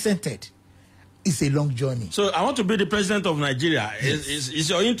be presented. It's a long journey. So I want to be the president of Nigeria. Yes. Is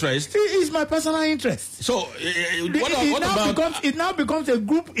your interest? It's my personal interest. So it now becomes a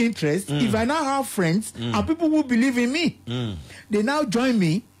group interest. If I now have friends and people who believe in me, they now join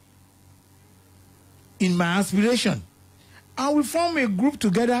me in my aspiration. And we form a group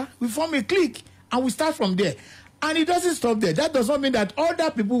together. We form a clique. And we start from there. And it doesn't stop there. That does not mean that other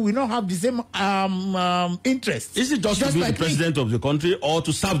people will not have the same interest. Is it just to be the president of the country or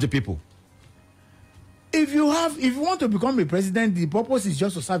to serve the people? If you want to become a president, the purpose is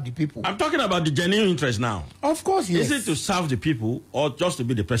just to serve the people. I'm talking about the genuine interest now. Of course, yes. Is it to serve the people or just to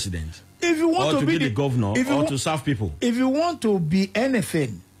be the president? If you want to be the governor or to serve people? If you want to be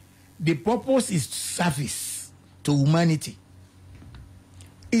anything, the purpose is service to humanity.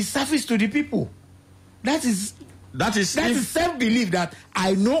 It's service to the people. That is self-belief that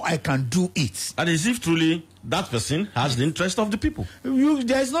I know I can do it. And as if truly that person has the interest of the people.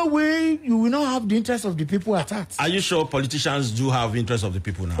 There's no way you will not have the interest of the people at heart. Are you sure politicians do have interest of the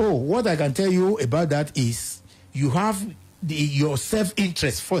people now? Oh, what I can tell you about that is you have your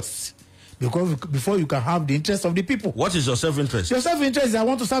self-interest first. Because before you can have the interest of the people. What is your self-interest? Your self-interest is I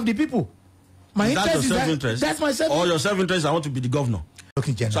want to serve the people. My interest is self-interest? That's my self-interest. Or your self-interest is I want to be the governor.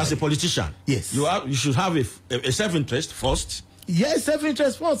 Okay, so as a politician, yes, you should have a self-interest first. Yes,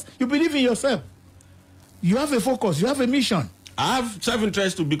 self-interest first. You believe in yourself. You have a focus. You have a mission. I have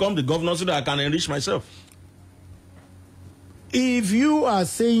self-interest to become the governor so that I can enrich myself. If you are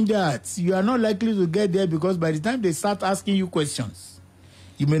saying that, you are not likely to get there because by the time they start asking you questions,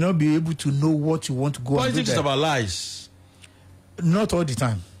 you may not be able to know what you want to go. Politics is about lies. Not all the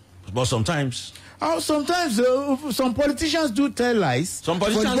time. But sometimes. Sometimes some politicians do tell lies. Some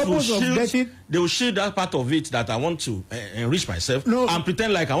politicians will shield that part of it that I want to enrich myself and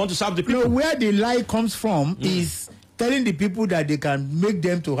pretend like I want to serve the people. No, where the lie comes from is telling the people that they can make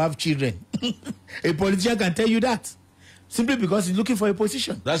them to have children. A politician can tell you that simply because he's looking for a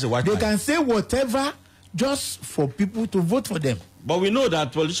position. That's a white lie. They can say whatever just for people to vote for them. But we know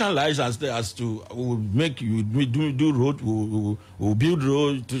that politician lies as to will make you do road, will build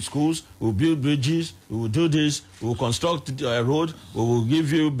road to schools, will build bridges, will do this, will construct a road, will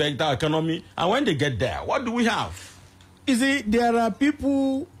give you better economy. And when they get there, what do we have? You see, there are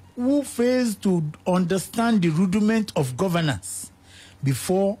people who fail to understand the rudiment of governance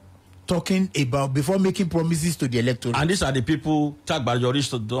before making promises to the electorate. And these are the people tag by your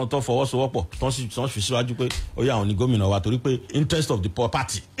wrist for us to work interest of the poor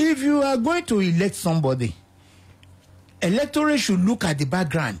party. If you are going to elect somebody, electorate should look at the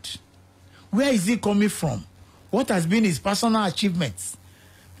background. Where is he coming from? What has been his personal achievements?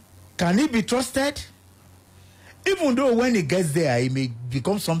 Can he be trusted? Even though when he gets there, he may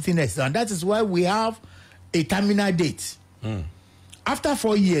become something else. And that is why we have a terminal date. After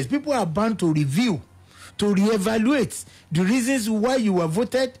 4 years, people are bound to review, to reevaluate the reasons why you were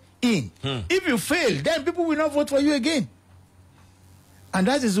voted in. If you fail, then people will not vote for you again. And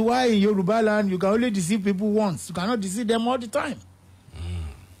that is why in Yoruba land, you can only deceive people once. You cannot deceive them all the time.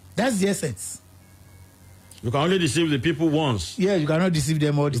 That's the essence. You can only deceive the people once. Yeah, you cannot deceive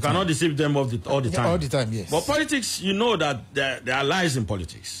them all the time. You cannot deceive them all the time. All the time, yes. But politics, you know that there are lies in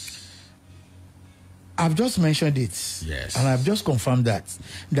politics. I've just mentioned it. Yes. And I've just confirmed that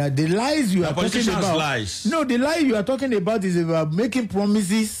the lies you are talking about. Lies. No, the lie you are talking about is about making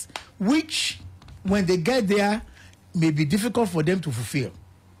promises which, when they get there, may be difficult for them to fulfill.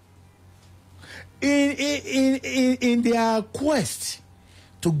 In their quest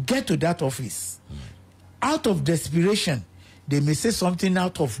to get to that office, out of desperation, they may say something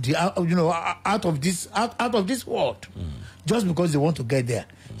out of this world, just because they want to get there.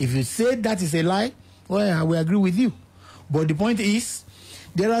 If you say that is a lie, well, I will agree with you. But the point is,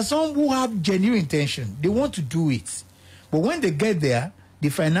 there are some who have genuine intention. They want to do it. But when they get there, the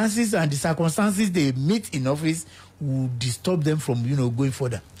finances and the circumstances they meet in office will disturb them from, going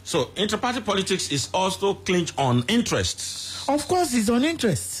further. So, inter-party politics is also clinched on interests. Of course, it's on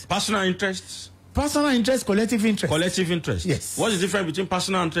interests. Personal interests. Personal interest, collective interest. Collective interest. Yes. What is the difference between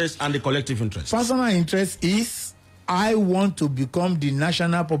personal interest and the collective interest? Personal interest is, I want to become the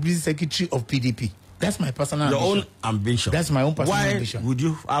National Publicity Secretary of PDP. That's my personal ambition. Your own ambition. That's my own personal ambition. Why would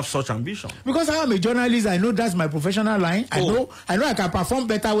you have such ambition? Because I am a journalist. I know that's my professional line. I know I can perform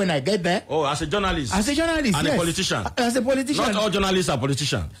better when I get there. Oh, as a journalist. As a journalist, and yes. A politician. As a politician. Not all journalists are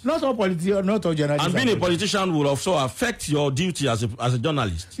politicians. Not all journalists. And being a politician will also affect your duty as a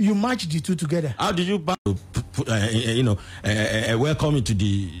journalist. You match the two together. How did you welcome into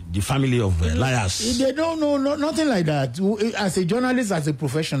the family of liars? They don't know nothing like that. As a journalist, as a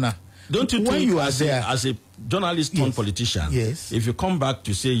professional. Don't you think as a journalist turned politician, yes, if you come back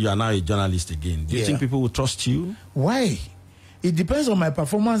to say you are now a journalist again, do you think people will trust you? Why? It depends on my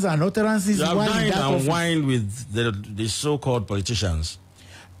performance and utterances. You have dined and wined with the so-called politicians.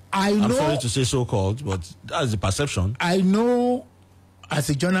 I'm sorry to say so-called, but that's the perception. I know as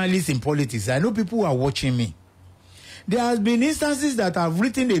a journalist in politics, I know people who are watching me. There has been instances that I've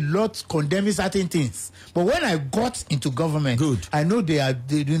written a lot condemning certain things, but when I got into government, I know they are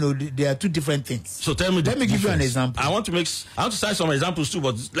two different things. So tell me. Let me give you an example. I want to cite some examples too,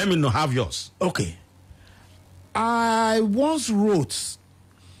 but let me have yours. Okay. I once wrote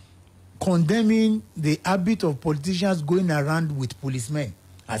condemning the habit of politicians going around with policemen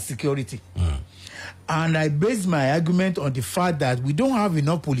as security. And I based my argument on the fact that we don't have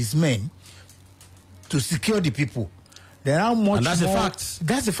enough policemen to secure the people. There are much and that's more. A fact.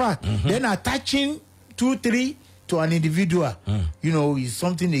 That's a fact. Then attaching 2, 3 to an individual, is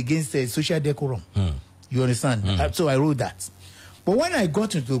something against social decorum. You understand? So I wrote that. But when I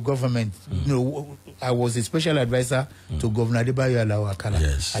got into government, I was a special advisor to Governor Adebayo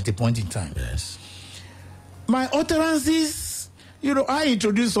Alao-Akala at a point in time. Yes. My utterances, I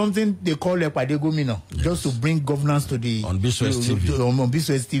introduced something they call Epade Gomino, just to bring governance to the on BSWest TV. On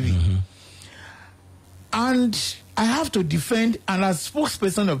BSWest TV. And I have to defend, and as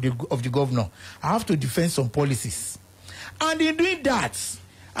spokesperson of the governor, I have to defend some policies. And in doing that,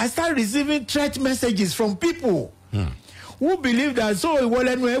 I started receiving threat messages from people who believe that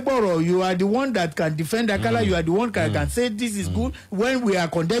you are the one that can defend Akala, you are the one that can say this is good when we are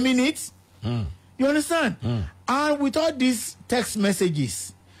condemning it. You understand? And with all these text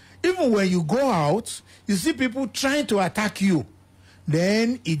messages, even when you go out, you see people trying to attack you.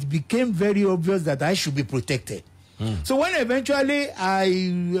 Then it became very obvious that I should be protected. So when eventually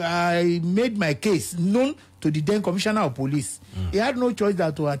I made my case known to the then commissioner of police, he had no choice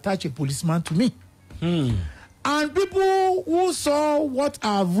than to attach a policeman to me. And people who saw what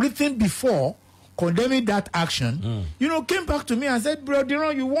I've written before condemning that action, came back to me and said, bro,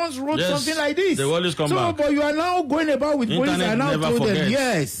 you once wrote something like this. They always come back. But you are now going about with police. I now told them,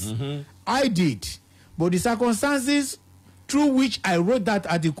 yes, I did. But the circumstances through which I wrote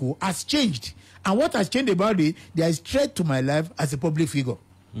that article has changed. And what has changed about it, there is threat to my life as a public figure.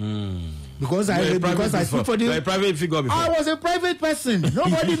 Because I speak for a private figure before. I was a private person.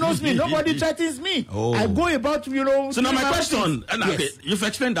 Nobody knows me. Nobody threatens me. I go about, So now my question, okay, you've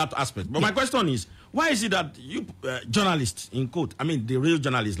explained that aspect, but my question is, why is it that you journalists, in quote, I mean the real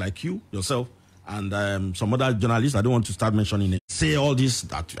journalists like you, yourself, and some other journalists, I don't want to start mentioning it, say all this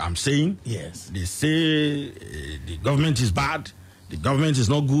that I'm saying? Yes. They say the government is bad, the government is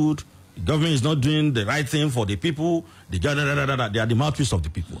not good, the government is not doing the right thing for the people. They are the mouthpiece of the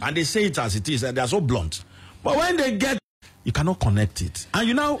people. And they say it as it is, and they are so blunt. But when they get, you cannot connect it. And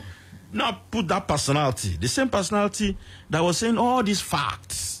you now put that personality, the same personality that was saying all these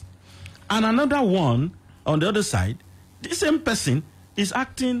facts. And another one, on the other side, the same person is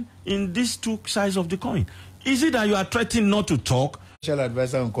acting in these two sides of the coin. Is it that you are threatening not to talk? Special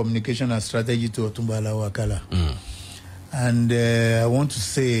advisor on communication and strategy to Otumba Alao-Akala. And I want to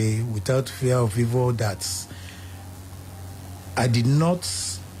say, without fear of evil, that I did not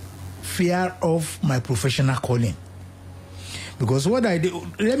fear of my professional calling. Because what I did...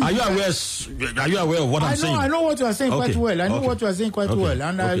 Are you aware of what I'm saying? I know what you are saying quite well. I know what you are saying quite well.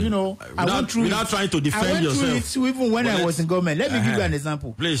 And, I went through without trying to defend yourself. I went through it even when I was in government. Let me give you an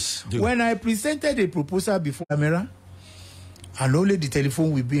example. Please do. When I presented a proposal before camera, and only the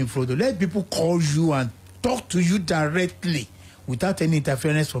telephone will be in front of, let people call you and talk to you directly without any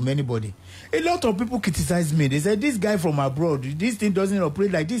interference from anybody. A lot of people criticize me. They said, this guy from abroad, this thing doesn't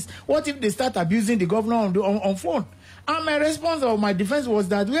operate like this. What if they start abusing the governor on phone? And my response or my defense was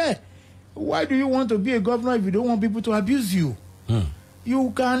that, why do you want to be a governor if you don't want people to abuse you?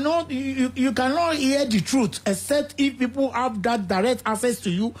 You cannot hear the truth except if people have that direct access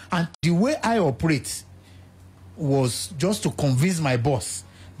to you. And the way I operate was just to convince my boss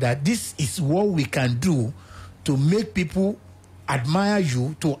that this is what we can do to make people admire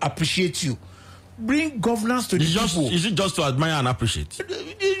you, to appreciate you. Bring governance to the people. Is it just to admire and appreciate?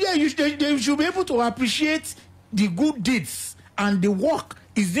 Yeah, they should be able to appreciate the good deeds and the work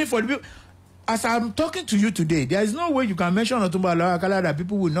is there for the people. As I'm talking to you today, there is no way you can mention Otumba Alao-Akala that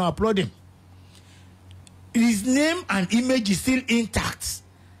people will not applaud him. His name and image is still intact.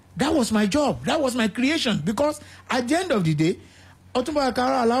 That was my job. That was my creation. Because at the end of the day, Otumba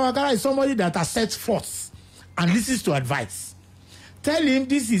Alao-Akala is somebody that accepts force and listens to advice. Tell him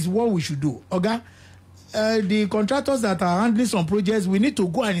this is what we should do. Okay? The contractors that are handling some projects, we need to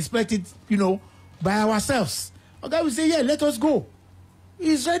go and inspect it, by ourselves. Okay, we say, yeah, let us go.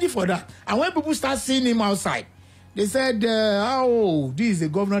 He's ready for that. And when people start seeing him outside, they said, this is a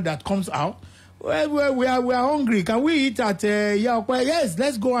governor that comes out. Well, we are hungry. Can we eat at Yaokwe? Yes,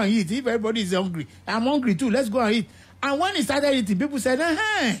 let's go and eat. If everybody is hungry, I'm hungry too. Let's go and eat. And when he started eating, people said,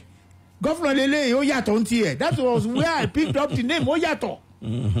 Governor Lele, Oyato. That was where I picked up the name Oyato.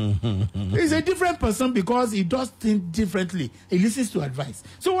 He's a different person because he does things differently. He listens to advice.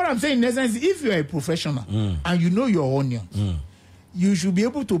 So what I'm saying in essence, if you are a professional and you know your onions, you should be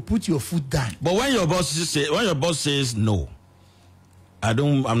able to put your foot down. But when your boss says no,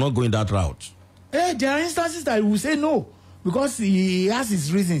 I'm not going that route. There are instances that he will say no because he has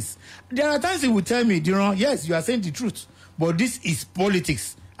his reasons. There are times he will tell me, yes, you are saying the truth, but this is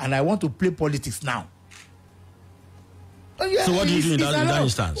politics, and I want to play politics now. Yeah, so what do you do in that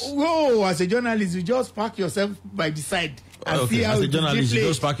instance? Oh, as a journalist, you just park yourself by the side and see how as a journalist, you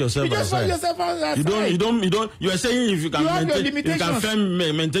just park yourself by the side. You are saying if you can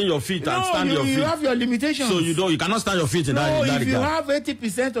maintain your feet and stand your feet. You have your limitations. So you cannot stand your feet in that regard. If you have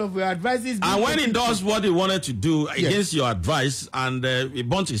 80% of your advices, and when he does what he wanted to do against your advice and he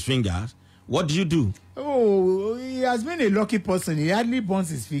burnt his fingers, what do you do? Oh, he has been a lucky person. He hardly burns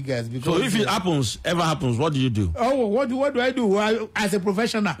his fingers. Because so if it ever happens, what do you do? Oh, what do I do? As a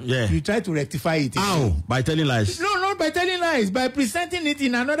professional, you try to rectify it. How? By telling lies? No, not by telling lies. By presenting it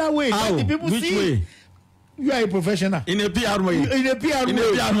in another way. How? The people Which see way? You are a professional. In a PR way. In a PR way.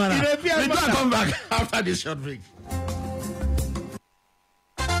 We don't come back after this short break.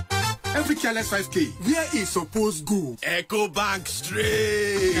 Every careless 5K, where is supposed go? EcoBank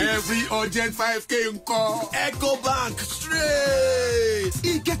straight. Every urgent 5K in call. EcoBank straight.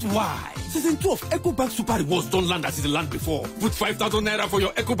 E get why. Season 12 EcoBank Super Rewards don't land as it land before. Put 5,000 naira for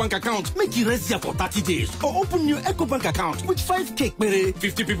your EcoBank account. Make it rest here for 30 days. Or open new EcoBank account with 5K.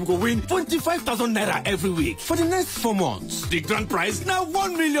 50 people go win 25,000 naira every week for the next 4 months. The grand prize now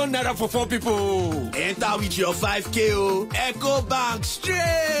 1 million naira for 4 people. Enter with your 5K. EcoBank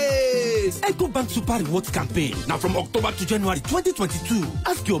straight. EcoBank Super Rewards campaign. Now from October to January 2022.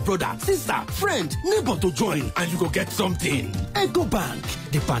 Ask your brother, sister, friend, neighbor to join and you go get something.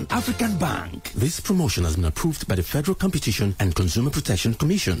 EcoBank, the Pan-African Bank. This promotion has been approved by the Federal Competition and Consumer Protection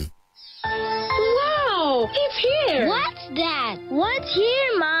Commission. Wow, it's here. What's that? What's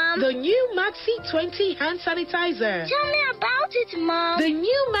here, Mom? The new Maxi 20 hand sanitizer. Tell me about it, Mom. The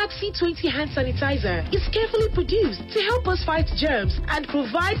new Maxi 20 hand sanitizer is carefully produced to help us fight germs and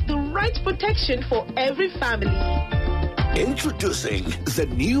provide the right protection for every family. Introducing the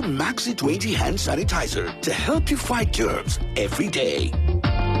new Maxi 20 hand sanitizer to help you fight germs every day.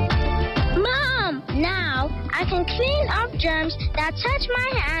 Mom, now I can clean up germs that touch my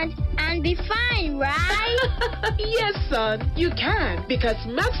hand and be fine, right? Yes, son, you can, because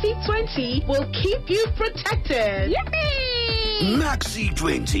Maxi 20 will keep you protected. Yippee! Maxi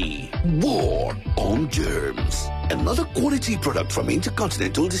 20, war on germs. Another quality product from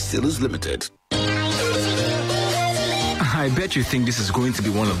Intercontinental Distillers Limited. I bet you think this is going to be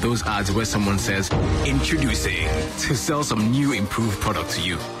one of those ads where someone says, introducing, to sell some new improved product to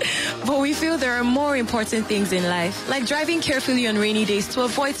you. But we feel there are more important things in life, like driving carefully on rainy days to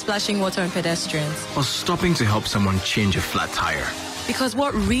avoid splashing water on pedestrians. Or stopping to help someone change a flat tire. Because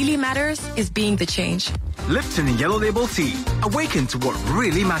what really matters is being the change. Lipton Yellow Label Tea. Awaken to what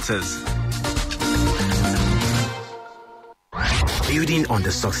really matters. Building on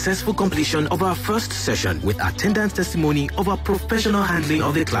the successful completion of our first session with attendance testimony of our professional handling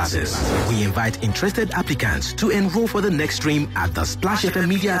of the classes, we invite interested applicants to enroll for the next stream at the Splash FM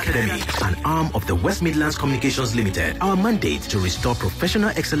Media Academy, an arm of the West Midlands Communications Limited. Our mandate to restore professional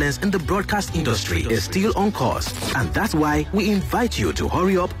excellence in the broadcast industry is still on course, and that's why we invite you to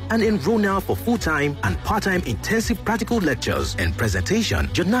hurry up and enroll now for full-time and part-time intensive practical lectures in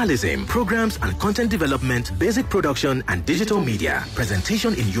presentation, journalism, programs and content development, basic production and digital media,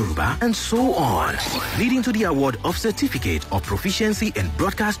 presentation in Yoruba, and so on, leading to the award of Certificate of Proficiency in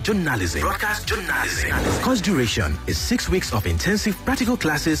Broadcast Journalism. Course duration is 6 weeks of intensive practical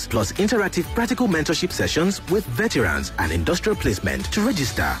classes plus interactive practical mentorship sessions with veterans and industrial placement. To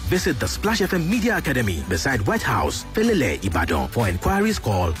register, visit the Splash FM Media Academy beside White House, Pelele, Ibadan. For inquiries,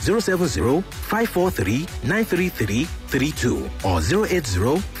 call 070-543-93332 or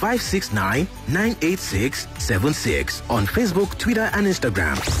 080-569-98676. On Facebook, Twitter, and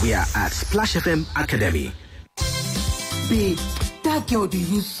Instagram, we are at Splash FM Academy. Babe, that girl dey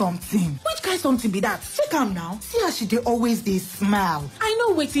use something. Which kind something be that? Check am now. See how she dey always dey smile. I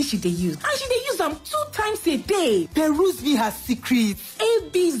know wetin she dey use, and she dey use am 2 times a day. Peruse be her secret.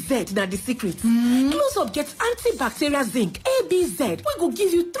 ABZ na the secret. Close Up get antibacterial zinc. ABZ wey go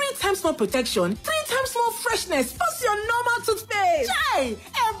give you 3 times more protection, 3 times more freshness, plus your normal toothpaste. Chai!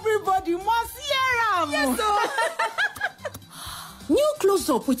 Everybody must hear am. Yes, sir. New Close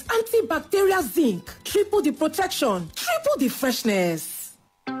Up with antibacterial zinc. Triple the protection, triple the freshness.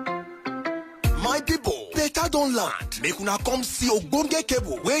 My people, better don't land. make una come see ogbonge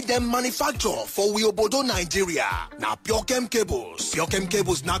cable wey dem manufacture for Obodo, Nigeria. Na Pure Cables. Pure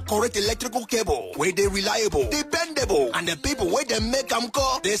Cables na correct electrical cable wey dey reliable, dependable, and the people wey dem make am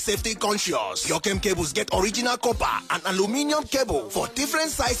call dey safety conscious. Pure Cables get original copper and aluminium cable for different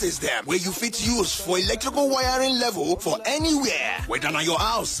sizes dem wey you fit use for electrical wiring level for anywhere, whether na your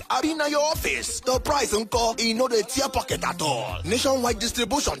house abi na your office. The price nko e no dey tear pocket at all. Nationwide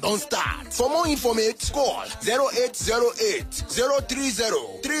distribution don start. For more information, call 0808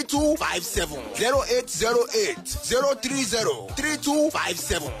 030 3257 0808 030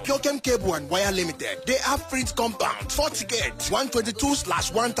 3257. Pure Cable and Wire Limited. They have Fritz Compound, 40 Gate,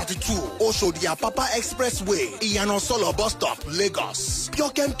 122/132. Also, the Apapa Expressway, Iyano Solo Bus Stop, Lagos.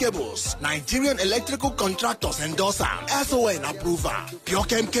 Pure Cables, Nigerian Electrical Contractors endorser, SON approver. Pure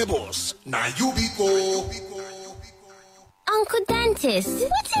Cables, na Ubico. Uncle Dentist,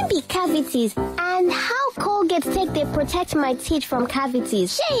 what be cavities and how Colgate take they protect my teeth from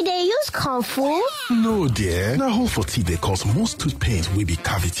cavities? Shey they use Kung Fu? No dear, na hole for teeth they cause most tooth pain will be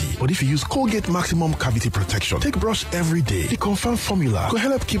cavity. But if you use Colgate Maximum Cavity Protection, take brush every day. The confirmed formula could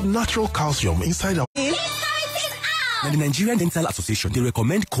help keep natural calcium inside our... Now the Nigerian Dental Association, they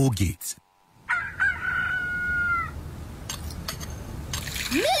recommend Colgate.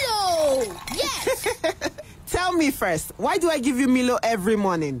 Milo! Yes! Tell me first, why do I give you Milo every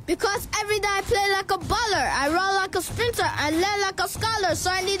morning? Because every day I play like a baller, I run like a sprinter, I learn like a scholar, so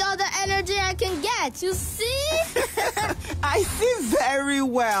I need all the energy I can get. You see? I see very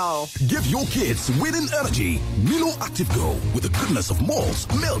well. Give your kids winning energy. Milo Active Go, with the goodness of malts,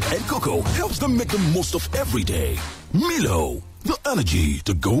 milk, and cocoa, helps them make the most of every day. Milo, the energy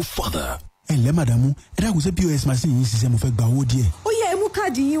to go further. Hello, madam. POS machine is Oh yeah, emu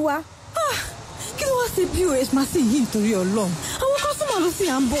káàdì yín wá. Kí ló wá ṣe POS machine yìí nítorí Ọlọ́run? Àwọn customer ló sì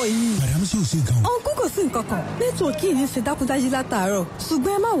à ń bọ̀ yìí. Madam ṣé o ṣe nǹkan. Ọ̀nkú kò sí nǹkan kan. Nẹ́tíwọ̀kì yìí ń ṣe dákúndájí látàárọ̀.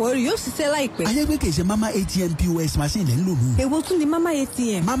 Ṣùgbọ́n ẹ má wọrí, yóò ṣiṣẹ́ láìpẹ́. Ayégbé kìí ṣe Mama ATM POS machine lẹ́ ń lò nù. Èwo tún ni Mama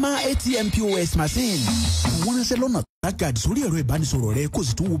ATM? Mama ATM POS machine. Wọ́n ránṣẹ́ lọ́nà káàdì sórí ẹ̀rọ ìbánisọ̀rọ̀ rẹ kó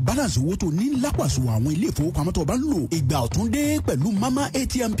sì tún wo balance owó tó ní lápàṣọ àwọn ilé ìfowópamọ́ tó bá ń lò. Ìgbà ọ̀tún dé pẹ̀lú Mama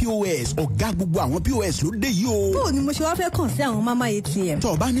ATM POS. Ọ̀gá gbogbo àwọn POS ló dé yìí o. Bó ni mo ṣe wá fẹ́ kàn sí àwọn Mama ATM? Tó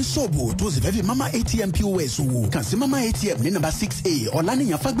o bá ní ṣọ́ọ̀bù tó sì fẹ́ fi Mama ATM POS wò, kàn sí Mama ATM ní nàmbà 6A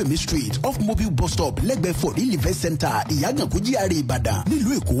Ọláníyàn Fágbèmí Street off Mobile Bus Stop lẹ́gbẹ̀ẹ́ for Live Center Ìyágànkú GRA Ìbàdàn.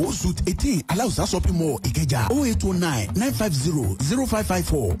 Nílùú Èkó Suite 18 Aláùsá Shopping Mall Ìkẹjà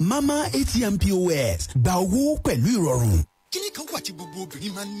 08099500554. Mama ATM POS. Gba owó pẹ̀lú ìrọ̀rùn. Kíní kan wà tí gbogbo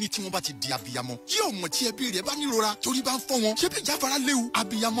obìnrin máa ń ní tí wọ́n bá ti di abiyamọ. Yóò mọ̀ tí ẹbí rẹ̀ bá nírora torí bá ń fọ́ wọn. Ṣé bí ìjáfara léwu?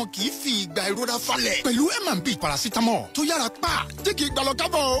 Abiyamọ kì í fi ìgbà ìrora falẹ̀. Pẹ̀lú M&B paracetamol tó yára pa. Tí kì í gbalọ̀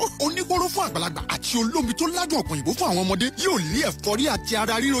kábọ̀. Oníkóró fún àgbàlagbà àti olómi tó ládùn ọ̀pọ̀ òyìnbó fún àwọn ọmọdé. Yóò lé ẹ̀fọ́rí àti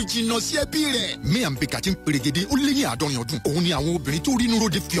ara ríro jìnnà sí ẹbí rẹ̀. M&B kàti ń perégedé ó lé ní 70 ọdún. Òun ni àwọn obìnrin tó rínú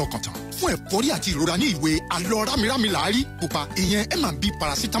ròde fi ọkàn tán. Fún ẹ̀fọ́rí àti ìrora ní ìwé alọ́ rámirámi làárí. Pupa ìyẹn M&B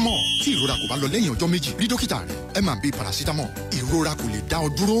paracetamol. Tí ìrora kò bá lọ lẹ́yìn ọjọ́ méjì, rí dókítà rẹ̀. M&B paracetamol. Ìrora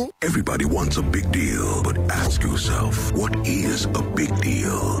Everybody wants a big deal, but ask yourself, what is a big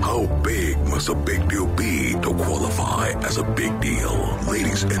deal? How big must a big deal be to qualify as a big deal?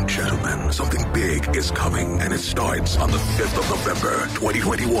 Ladies and gentlemen, something big is coming, and it starts on the 5th of November,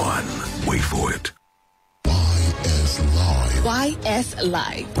 2021. Wait for it. YSlive.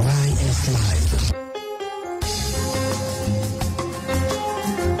 YSlive. YSlive.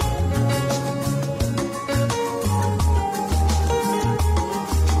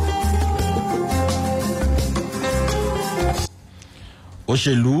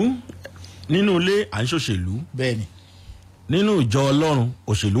 òṣèlú nínú ilé à ń ṣòṣèlú. Bẹ́ẹ̀ni. Nínú ìjọ Ọlọ́run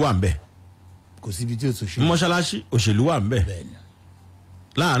òṣèlú wà ńbẹ̀. Kò síbi tí ó ṣòṣèlú. Mọ́ṣáláṣí òṣèlú wà ńbẹ̀. Bẹ́ẹ̀ni.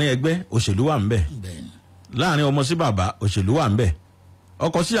 Láàárín ẹgbẹ́ òṣèlú wà ńbẹ̀. Bẹ́ẹ̀ni. Láàárín ọmọ sí bàbá òṣèlú wà ńbẹ̀.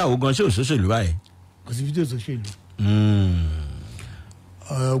 Ọkọ sí ìyàwó gan ṣé òṣèlú báyìí. Kò síbi tí ó ṣòṣèlú.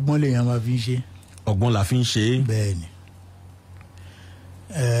 Ọgbọ́n lèèyàn máa fi ń ṣe. Ọgbọ́n la fi ń ṣe. Bẹ́ẹ̀ni.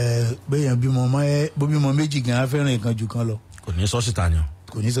 Béèyàn bímọ méjì gan á fẹ́ràn ìkan jù kan lọ. Kò ní sọ síta ni.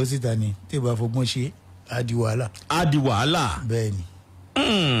 Kò ní sọ síta ni tí ìbá fọgbọ́n ṣe á di wàhálà. Á di wàhálà. Bẹ́ẹ̀ni.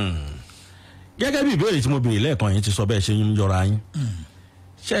 Gẹ́gẹ́ bí ìbéèrè tí mo béèrè lẹ́ẹ̀kan yín ti sọ bẹ́ẹ̀ ṣe ń yọra yín.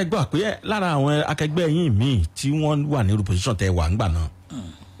 Ṣé ẹ gbà pé lára àwọn akẹgbẹ́ yín míì tí wọ́n wà ní irú pòsíṣàn tẹ wà ńgbà náà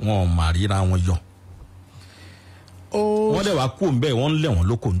wọn ò mà ríra wọn yọ. Wọ́n dẹ̀ wá kú òun bẹ́ẹ̀ wọ́n ń lẹ̀ wọ́n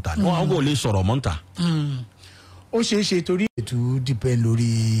lóko ńta wọ́n kò lè sọ̀rọ̀ mọ́ ńta. Ó ṣeé ṣe torí ètò dìpẹ́ lórí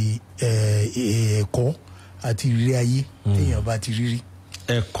ẹ̀kọ́ àti ìrírí ayé téèyàn bá ti rírí.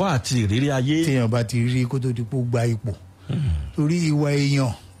 Ẹ̀kọ́ àti ìrírí ayé. Téèyàn bá ti rí kó tó di pé ó gba ipò. Torí ìwà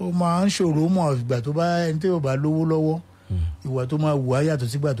èèyàn ó máa ń ṣòro mọ̀ ìgbà tó bá ẹni tí ò bá lówó lọ́wọ́ ìwà tó máa wù á yàtọ̀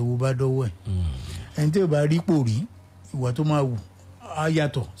sígbà tó bá dọ́wọ́ ẹ̀. Ẹni tí ò bá rí pò rí ìwà tó máa wù á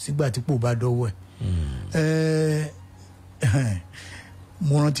yàtọ̀ sígbà tí pò bá dọ́wọ́ ẹ̀.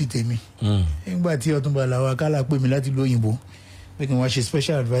 Mo rántí tèmi nígbà tí Ọ̀túnba Làwọ̀ Akálà pè mí láti ìlú òyìnbó pé kí n wá ṣe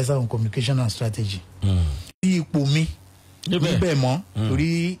special adviser on communication and strategy. Bí ipò mi níbẹ̀ mọ́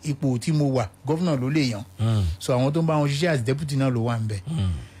torí ipò tí mo wà gọ́fúnà ló lè yàn so àwọn tó ń bá wọn ṣiṣẹ́ as deputy náà ló wà ń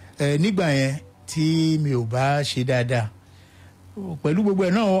bẹ̀. Nígbà yẹn tí mi ò bá ṣe dáadáa pẹ̀lú gbogbo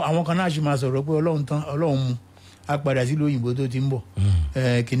ẹ̀ náà àwọn kan náà ṣe máa sọ̀rọ̀ pé Ọlọ́run mu á padà sí ìlú òyìnbó tó ti ń bọ̀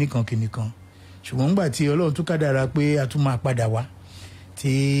kìnnìkan ṣùgbọ́n nígbà tí Ọlọ́run tún kádàrá pé a tún máa padà wá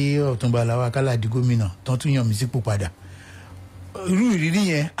tí Ọ̀túnba Làwọ̀ Akálà di gómìnà tán tún yàn mí sípò padà irú ìrírí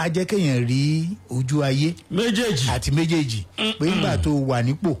yẹn á jẹ́ kéèyàn rí ojú ayé méjèèjì pé nígbà tó wà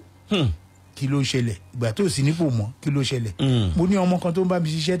nípò kí ló ṣẹlẹ̀ ìgbà tó sì nípò mọ́ kí ló ṣẹlẹ̀. Mo ní ọmọ kan tó ń bá mi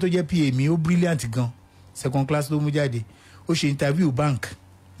ṣiṣẹ́ tó jẹ́ PA mi ó brilliant gan second class ló mú jáde ó ṣe interview bank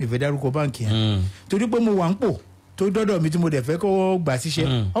ìfẹ́ dárúkọ báǹkì yẹn torí pé mo wà ń pò tó dọ́dọ̀ mi tí mo dẹ̀ fẹ́ kó gbà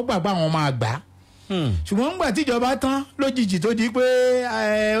síṣẹ́ ó gbà pé àwọn máa gbà á ṣùgbọ́n ńgbà tíjọba tán lójijì tó di pé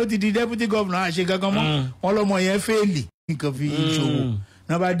ó ti di deputy governor àṣẹ gangan mọ́ wọn lọ́mọ yẹn fẹ́ẹ̀lì nǹkan fi ṣòwò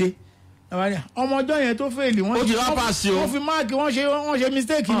náà bá dé ọmọ ọjọ́ yẹn tó fẹ́ẹ̀lì wọ́n fi máàkì wọ́n ṣe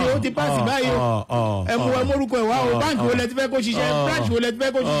mistake ni ó ti pass báyìí o ẹ mú orúkọ ẹ̀ wá o báńkì wo lẹ ti fẹ́ kó ṣiṣẹ́ branch wo lẹ ti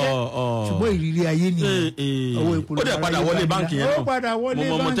fẹ́ kó ṣiṣẹ́ ṣùgbọ́n ìrírí ayé ni owó ìpolówó ó dẹ̀ padà wọlé báńkì yẹn ó padà wọlé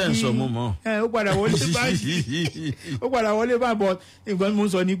báńkì ó padà wọlé báńkì ó padà wọlé báńkì but nǹkan mo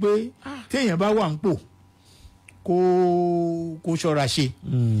sọ ni pé téèyàn bá wà ń pò kó ṣọ́ra ṣe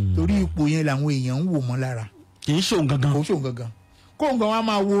torí ipò yẹn làwọn èèyàn ń wò mọ́ lára kì í ṣòun gangan kó nǹkan wa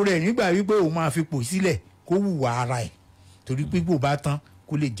máa wo rẹ̀ nígbà wípé òun máa fi pò sílẹ̀ kó wùwà ara ẹ̀ torí pípò bá tán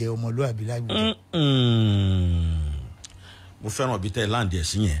kó lè jẹ́ ọmọlúwàbí láwùjọ. Mo fẹ́ràn bí tẹ́ ẹ láǹdì ẹ̀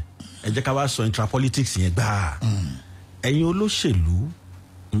sí yẹn ẹ jẹ́ ká wá sọ intrapolitics yẹn gbáà ẹ̀yin olóṣèlú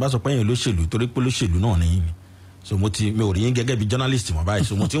n bá sọ pé ẹ̀yin olóṣèlú torí pé olóṣèlú náà ni yín so mi ò rí yín gẹ́gẹ́ bí journalist mọ́ báyìí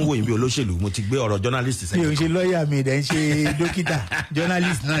so mo ti ń wò yín bí olóṣèlú mo ti gbé ọ̀rọ̀ journalist sẹ́yìn. mi ò ṣe lọ́ọ̀yà mi dẹ̀ ń ṣe dókítà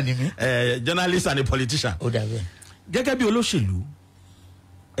journalist náà ni mí. Journalist and a politician. ó dà bẹ́ẹ̀. Gẹ́gẹ́ bí olóṣèlú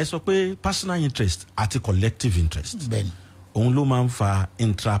ẹ sọ pé personal interest àti collective interest òun ló máa ń fa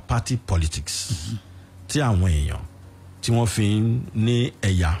intra-party politics tí àwọn èèyàn tí wọ́n fi ń ní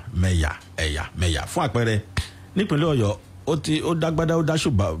ẹ̀yà mẹ̀yà fún àpẹẹrẹ nípínlẹ̀ Ọ̀yọ́ ó dágbádá ó dá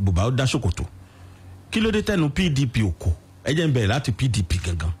bùbá ó dá ṣòkòtò kí ló dé tẹnu PDP òkò ẹ jẹ́ ń bẹ̀rẹ̀ láti PDP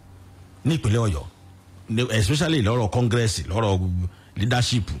gangan nípínlẹ̀ Ọ̀yọ́ especially lọ́rọ̀ congress lọ́rọ̀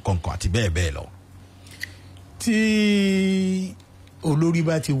leadership kọ̀ọ̀kan àti bẹ́ẹ̀ bẹ́ẹ̀ lọ. Tí olórí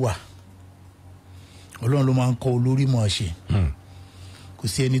bá ti wà Ọlọ́run ló máa ń kọ olórí mọ̀ ṣe kò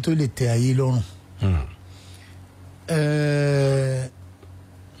sí ẹni tó lè tẹ ayé lọ́rùn.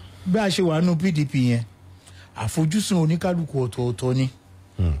 Bí a ṣe wà nínú PDP yẹn àfojúsùn oníkálukú ọ̀tọ̀ọ̀tọ̀ ni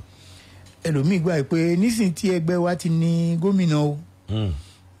ẹlòmíì gbà pé nísìnyí tí ẹgbẹ́ wa ti ní gómìnà o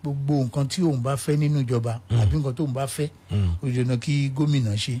gbogbo nǹkan tí òun bá fẹ́ nínú ìjọba àbí nǹkan tóun bá fẹ́ ó jọ̀nà kí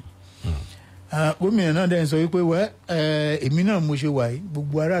gómìnà ṣe. Gómìnà náà dẹ́n sọ wípé èmi náà mo ṣe wà yìí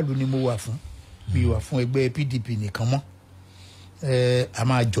gbogbo aráàlú ni mo wà fún bí wà fún ẹgbẹ́ PDP nìkan mọ́ a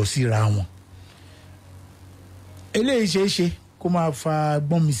máa jọ síra wọn. Eléyìí ṣeé ṣe kó máa fa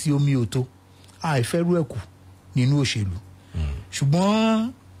gbọ́n mi sí omi òtó àìfẹ́rú ẹ̀kú nínú òṣèlú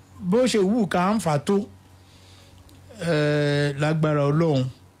ṣùgbọ́n bó ṣe wù ká ń fà tó lágbára Ọlọ́run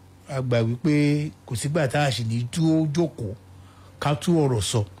àgbà wípé kò sígbà tá a sì ní tó jókòó ká tú ọ̀rọ̀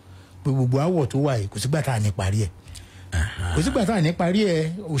sọ pé gbogbo àwọ̀ tó wà yìí kò sígbà tá a ní parí ẹ̀ kò sígbà tá a ní parí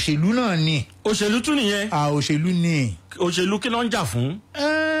ẹ̀ òṣèlú náà ni. Òṣèlú tún nìyẹn. Òṣèlú ni. Òṣèlú kí ló ń jà fún.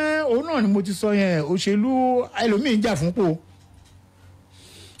 Òun náà ni mo ti sọ yẹn òṣèlú ẹlòmíì ń jà fún pò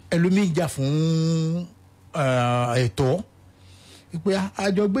ẹlòmíì ń jà fún ẹ̀tọ́ pé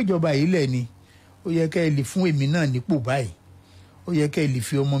àjọ gbéjọba yìí lẹ̀ ni ó yẹ kẹ́ ẹ lè fún èmi náà nípò báyìí ó yẹ kẹ́ ẹ lè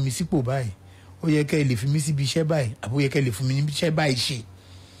fi ọmọ mi sípò báyìí ó yẹ kẹ́ ẹ lè fi mí síbi iṣẹ́ báyìí àbó yẹ kẹ́ ẹ lè fún mi níbi iṣẹ́ báyìí ṣe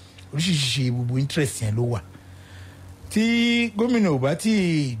oríṣiríṣi gbogbo interest yẹn ló wà tí gómìnà ò bá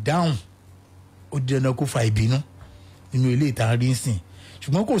tí dáhùn ó di dandan kó fa ìbínú nínú ilé ìta rí ń sìn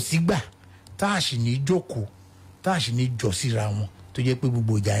ṣùgbọ́n kò sígbà tá a sì ní jókòó tá a sì ní jọ síra wọn tó jẹ́ pé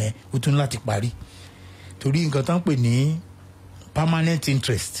gbogbo ìjà yẹn ó tún láti parí torí nǹkan tán pè ní permanent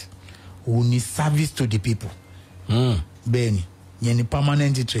interest òun ni service to the people bẹ́ẹ̀ ni yẹn ni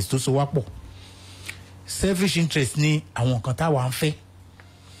permanent interest tó so wá pọ̀ selfish interest ni àwọn nǹkan táwa ń fẹ́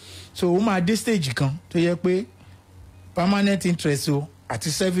so ó máa dé stage kan tó yẹ pé permanent interest o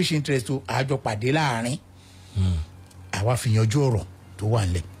àti selfish interest o àjọ pàdé láàrin àwa fi yanjú ọ̀rọ̀ tó wà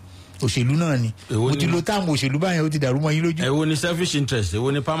nílẹ̀ òṣèlú náà ni mo ti lo táàmù òṣèlú báyẹn ó ti dàrú mọ́ yín lójú. èwo ni selfish interest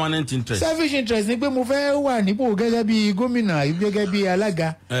èwo ni permanent interest. selfish interest ni pé mo fẹ́ wà nípò gẹ́gẹ́ bí gómìnà àbí gẹ́gẹ́ bí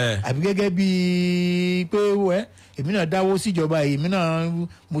alága àbí gẹ́gẹ́ bí pé èmi náà dáwó síjọba èmi náà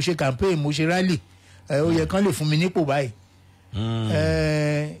mo ṣe campaign mo ṣe rally ó yẹ kán lè fún mi nípò báyìí.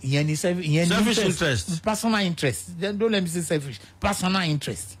 ìyẹn ni selfish interest. personal interest don't let me say selfish personal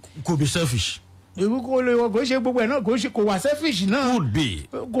interest. Could be selfish. kò ṣe gbogbo ẹ̀ náà kò wà selfish náà. Could be.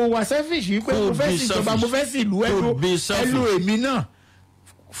 kò wà selfish yìí pé mo fẹ́ sí ìjọba mo fẹ́ sí ìlú ẹlò èmi náà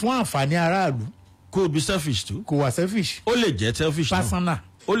fún àǹfààní aráàlú. Could be selfish too. kò wà selfish. ó lè jẹ́ selfish. personal.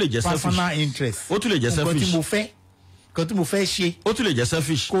 ó lè jẹ́ selfish. personal interest. ó tún lè jẹ́ selfish. nǹkan tí mo fẹ́ ṣe. ó tún lè jẹ́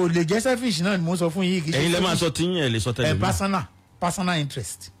selfish. kò lè jẹ́ selfish náà ni mo sọ fún yìí. ẹ̀yin lè máa sọ tí ẹ lè sọ tẹ́lẹ̀ mi. personal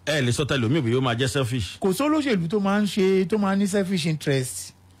interest. ẹ lè sọ tẹ́lẹ̀ mi bí ó máa jẹ́ selfish. kò sólóṣèlú tó máa ń ní selfish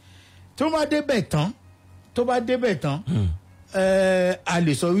interest tó bá débẹ̀ tán a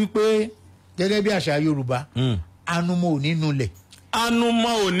lè sọ wípé gẹ́gẹ́ bí àṣà Yorùbá anumọ ò ní nulẹ̀. anumọ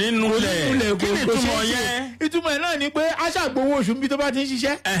ò ní nulẹ̀ kí ni ìtumọ̀ yẹn. ìtumọ̀ yẹn náà ni pé aṣàgbowó oṣù níbi tó bá ti ń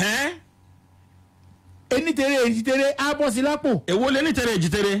ṣiṣẹ́. enítẹ̀rẹ̀ èjìtẹ̀rẹ̀ á bọ́ sí lápò. èwo lè enítẹ̀rẹ̀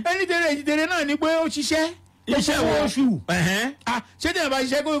èjìtẹ̀rẹ̀. enítẹ̀rẹ̀ èjìtẹ̀rẹ̀ náà ni pé ó ṣiṣẹ́. iṣẹ́ wo oṣù. ṣé tí a bá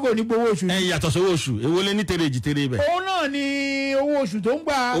ṣiṣẹ́ kó ní gbowó oṣù. yàtọ̀ sówó oṣù èwo lè enítẹ̀rẹ̀ èjìtẹ̀rẹ̀ bẹ̀. òun náà ni owó oṣù tó ń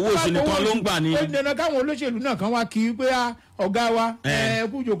gbà. owó oṣù nìkan ló ń gbà ní. ó dandan káwọn olóṣèlú náà kan wá kí pé ọ̀gá wa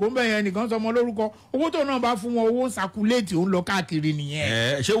kú jòkó ń bẹ̀ yẹn nìkan sọmọ lórúkọ owó tó náà bá fún wọn owó ń sakuléètì ó ń lọ káàkiri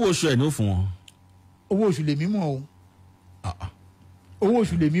nìyẹn. ṣé owó oṣù ẹ̀ ní ó fún wọn. owó oṣù lè mímọ́ o. owó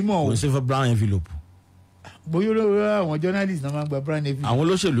oṣù lè mímọ́ o. kò sí fún brown envelope. bóyá olówó àwọn journalist náà máa ń gba brown envelope. àwọn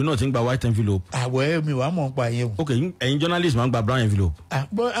olóṣèlú náà ti ń gba white envelope. àwọ̀ mi wàá mọ̀ ń pa yẹn o. ok ẹ̀yin journalist máa ń gba brown envelope. a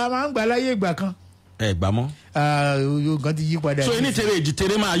máa ń gbà láyé ìgbà kan. ẹ gbà mọ́. nǹkan ti yí padà. so ẹni tẹ̀rẹ̀ èjì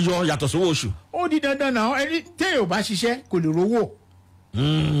tẹ̀rẹ̀ máa yọ yàtọ̀ sówó oṣù. ó di dandan náà ẹni tẹ̀yẹ̀ ò bá ṣiṣẹ́ kò lè rówó.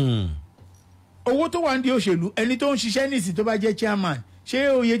 owó tó wà ní òṣèlú ẹni tó ń ṣiṣẹ́ nísìn tó bá jẹ́ chairman ṣé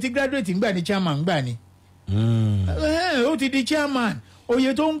oyè tí graduate ń gbà ní chairman ń gbà ni. ó ti di chairman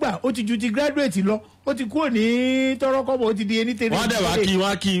oyè tó ń gbà ó ti ju ti graduate lọ ó ti kúrò ní tọrọkọbọ ó ti di ẹni tẹ̀lé. wọ́n dẹ̀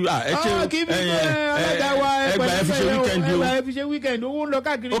wá kí ẹ fi ṣe weekend o ẹ fi ṣe weekend owó ń lọ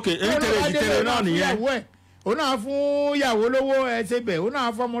káàkiri. ok ẹni tẹ̀lé èjì tẹ̀lé náà nìyẹn. ó náà fún ìyàwó lówó ẹsẹ̀ bẹ̀ ó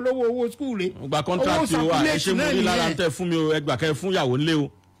náà fọmọ lówó owó skul rẹ̀. gba contract o ẹ ṣe mo ní lára tẹ fún mi o ẹ gbà kẹ fún ìyàwó nílé o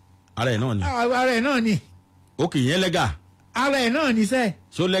ara ẹ náà ni. ara ẹ náà ni. ok yẹn lẹ́gà. ara ẹ náà ni sẹ́.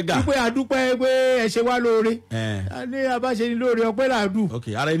 so lẹ́gà. wípé àdúpẹ́ pé ẹ ṣe wá lóore. ní abáṣe ni lóore ọpẹ́ làádù.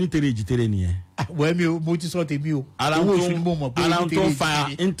 ok ara ẹni tẹ̀lé èjì tẹ̀lé nìyẹn. wẹ́ẹ́ mi mo ti sọ tèmi o. ara tó ń fa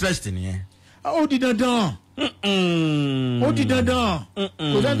interest nìyẹn. ó di dandan. ó di dandan.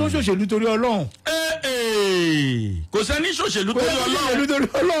 kò sẹ́ni tó ń ṣòṣèlú torí Ọlọ́run. kò sẹ́ni ṣòṣèlú torí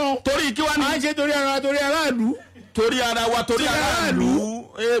Ọlọ́run. torí kí wá ní. à ń ṣe torí ara torí aráàlú. torí ara wa torí aráàlú.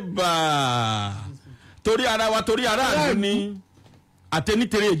 torí ara wa torí aráàlú ni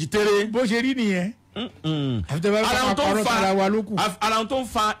àtẹnitẹrẹ èjìtẹrẹ. bó ṣe rí nìyẹn. ara tó ń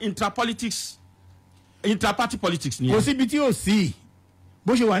fa intraparty politics nìyẹn. kò síbi tí ò sí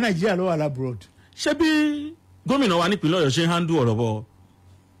bó ṣe wà Nàìjíríà ló wà labroad. ṣé bí gómìnà wa nípìnlẹ̀ Ọ̀yọ́ ṣe ń handle ọ̀rọ̀ bọ̀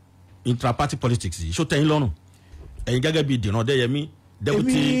intraparty politics yìí ṣó tẹ́yìn lọ́rùn ẹ̀yin gẹ́gẹ́ bíi Dìran Ọdẹ́yẹmí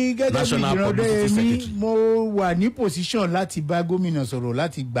deputy national publicity secretary. mo wà ní position láti bá gómìnà sọ̀rọ̀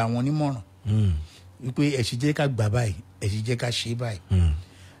láti gbà wọ́n nímọ̀ràn wípé ẹ ṣe jẹ́ ká gbà báyìí ẹ ṣe jẹ́ ká ṣe báyìí.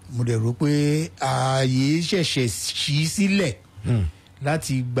 mo dẹ̀ rò pé ààyè ṣẹ̀ṣẹ̀ ṣí sílẹ̀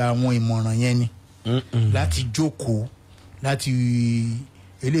láti gba àwọn ìmọ̀ràn yẹn ni láti jókòó láti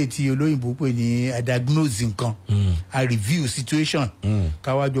eléyìí tí olóyìnbó pè ní a diagnose nǹkan a review situation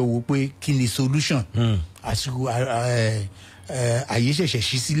káwájọ wò pé kí ni solution àsìkò àyè ṣẹ̀ṣẹ̀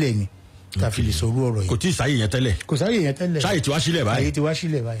ṣí sílẹ̀ ni ká fi lè sọ̀rọ̀ ọ̀rọ̀ yìí. kò tí ì sáyè yẹn tẹ́lẹ̀. kò sáyè yẹn tẹ́lẹ̀. sáyè tí wá sílẹ̀ báyìí. sáyè tí wá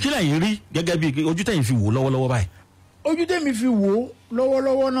sílẹ̀ báyìí. kí lẹ́yìn rí gẹ́gẹ́ bí ojú tẹ̀yìn fi wò lọ́wọ́lọ́wọ́ báyìí. ojú tẹ̀mí fi wò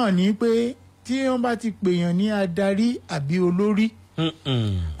lọ́wọ́lọ́wọ́ náà ni pé tí wọ́n bá ti pèèyàn ní adarí àbí olórí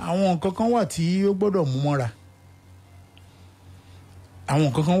àwọn nǹkan kan wà tí ó gbọ́dọ̀ mú mọ́ra àwọn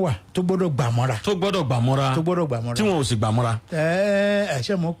nǹkan kan wà tó gbọ́dọ̀ gbà mọ́ra. tó gbọ́dọ̀ gbà mọ́ra tí wọn ò sì gbà mọ́ra.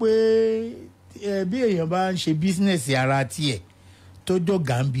 ṣe mọ̀ pé bí èèyàn bá ń ṣe bísínẹ́sì ara tiẹ̀ tó jọ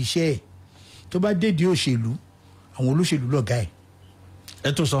gàǹbì iṣẹ́ ẹ̀ tó bá dédìí òṣèlú àwọn olóṣèlú lọ̀gá ẹ̀.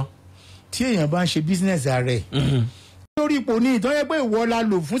 ẹ tó sọ. tí èèyàn bá ń ṣe bísínẹ́sì ara ẹ̀ lórí ipò ní ìtọ́jẹ́ pé ìwọ la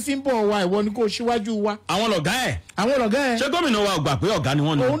lò fún símbọ̀ wa ìwọ ni kò síwájú wa. àwọn lọ̀gá ẹ̀. àwọn lọ̀gá ẹ̀. ṣé gómìnà wa gbà pé ọ̀gá ni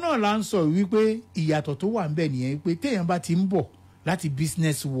wọ́n ni. òun náà la ń sọ wípé ìyàtọ̀ tó wà ń bẹ nìyẹn pé téèyàn bá ti ń bọ̀ láti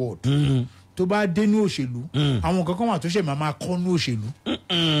business world tó tó bá dénú òṣèlú àwọn kankan wà tó ṣe máa kọ́nú òṣèlú.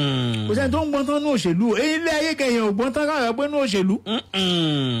 kò sẹ́ni tó ń gbọ́n tán ní òṣèlú ilé ayé kẹyìn ò gbọ́n tán káyọ̀ pé ní òṣèlú.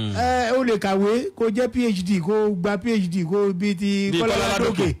 ó lè kàwé kó jẹ́ phd kó gba phd kó bí ti Kọ́lá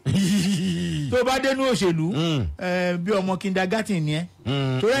Ládòkè tó bá dénú òṣèlú bí ọmọ kindergarten ni ẹ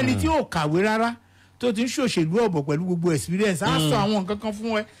torí ẹni tí ò kàwé rárá tó ti ń ṣòṣèlú ọ̀bọ̀ pẹ̀lú gbogbo experience á sọ àwọn nǹkan kan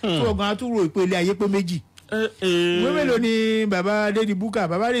fún ẹ tó ọgàn àtúrò ìpele ayé pé méjì. ìwé mélòó ni bàbá Adédìbúkà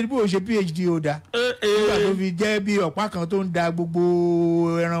bàbá Adédìbúkà ò ṣe phd ó dá nígbà tó fi jẹ́ bí ọ̀pá kan tó ń da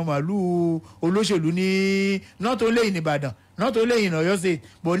gbogbo ẹran màálù olóṣèlú ní náà tó lẹ́yìn Ìbàdàn náà tó lẹ́yìn Ọ̀yọ́ state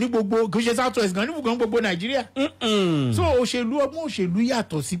bọ̀ ní gbogbo kì í ṣe south west gan ní gbogbo Nàìjíríà. so òṣèlú ọgbọ́n òṣèlú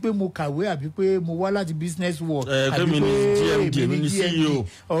yàtọ̀ sí pé mo kàwé àbí pé mo wá láti business world àbí pé èmi ní GMD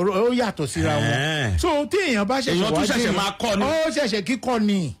ó yàtọ̀ síra wọn. so tí èèyàn bá ṣẹ̀ṣẹ̀ wá dé ó ṣẹ̀ṣẹ̀ kíkọ́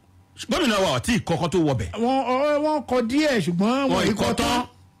ni. gómìnà wa tí ìkọ̀kọ̀ tó wọbẹ̀. wọ́n kọ díẹ̀ ṣùgbọ́n wọ́n ikọ̀ tán.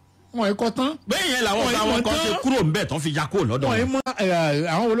 wọ́n ikọ̀ tán. bẹ́ẹ̀ yẹn làwọn kan ṣe kúrò ńbẹ̀ tán fi ya kúrò lọ́dọ̀ wọn. wọ́n mọ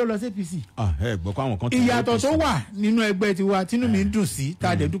àwọn wo ló lọ sí APC. ẹ gbọ́ pé àwọn kan. ìyàtọ̀ tó wà nínú ẹgbẹ́ tiwa tínú mi ń dùn sí tá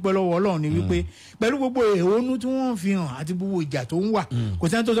a dẹ̀ dúpẹ́ lọ́wọ́ Ọlọ́run ni wípé pẹ̀lú gbogbo èhónú tí wọ́n fi hàn àti gbogbo ìjà tó ń wà kò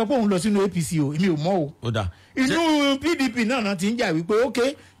sẹ́ni tó sọ pé òun lọ sínú APC o èmi ò mọ̀ o. ó dáa inú PDP náà ti ń jà wípé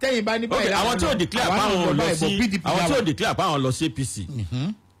ókè tẹ́yìn bá ní báyìí àwọn tí ò declare àpáwọn lọ sí APC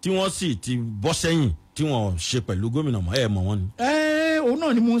tí wọ́n sì ti bọ́ sẹ́yìn tí wọ́n ṣe pẹ̀lú gómìnà mọ́ ẹ̀ mọ̀ wọ́n ni. òun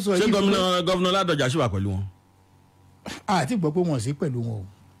náà ni mo ń sọ yìí. ṣé gómìnà Ládọjà ṣì wà pẹ̀lú wọn. àti gbọ́ pé wọ́n sí pẹ̀lú wọn o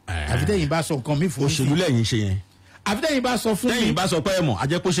àfi tẹ́yìn bá sọ nǹkan mi fún mi. òṣèlú lẹ́yìn ṣe yẹn. àfi tẹ́yìn bá sọ fún mi. tẹ́yìn bá sọ pé ẹ mọ̀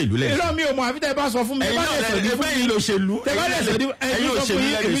àjẹpọ̀ òṣèlú lẹ́yìn. irọ́ mi ò mọ̀ àfi tẹ́yìn bá sọ fún mi. ẹ̀yin lòṣèlú. ẹ̀yin òṣèlú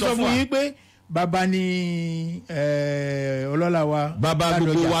lẹ́yìn sọ fún yín pé bàbá ni ọlọ́lá wa. bàbá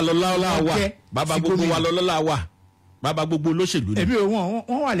gbogbo wa lọ́lá wa. bàbá gbogbo wa lọ́lá wa. bàbá gbogbo olóṣèlú ni. ẹbí wọn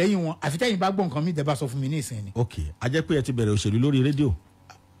wà lẹ́yìn wọn àfi tẹ́yìn bá gbọ́ nǹkan mi tẹ́ bá sọ fún mi ní ìsìn ni. ok a jẹ́ pé ẹ ti bẹ̀rẹ̀ òṣèlú lórí rédíò.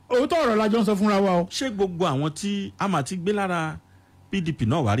 òótọ́ ọ̀rọ̀ la jọ ń sọ fúnra wa o. ṣé gbogbo àwọn tí a máa ti gbé lára PDP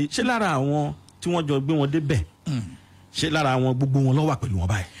náà wá rí ṣé lára àwọn tí wọ́n jọ gbé wọn débẹ̀ ṣé lára àwọn gbogbo wọn ló wà pẹ̀lú wọn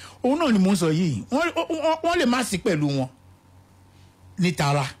báyìí. òun náà ni mò ń sọ yìí wọ́n lè má sí pẹ̀lú wọn ní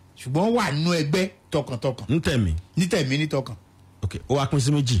tara ṣùgbọ́n wà nínú ẹgbẹ́ tọkàntọkàn. ní tọkàn. ok ó wá pín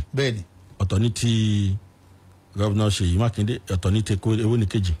sí méjì. bẹ́ẹ̀ni. ọ̀tọ̀ ní ti gọ́vnà Ṣèyí Mákindé ọ̀tọ̀ ní teko ewé ní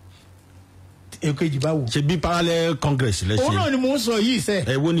kejì. èkejì báwo. ṣe bí parallel congress lẹ́sẹ̀. òun náà ni mò ń sọ yìí sẹ́.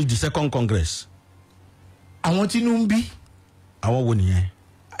 èwo ni the second congress. àwọn tínú ń bí. àwọn wo nìyẹn.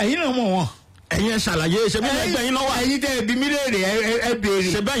 ẹ̀yin náà mọ̀ wọ́n. ẹ̀yin ẹ ṣàlàyé ṣe bí ẹgbẹ́ yín náà wà. ẹ̀yin tẹ́ ẹbí mi léèrè ẹ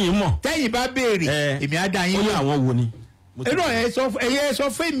béèrè. ṣe bẹ́ẹ̀ yín mọ̀. tẹ́yìn bá béèrè èmi á dá yín lọ. ó yẹ àwọn wo ni. ẹ̀yin sọ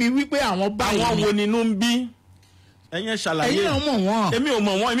fún mi wípé àwọn báyìí ni. àwọn wo ni inú ń bí. ẹ̀yin ṣàlàyé. ẹ̀yin náà mọ̀ wọ́n. èmi ò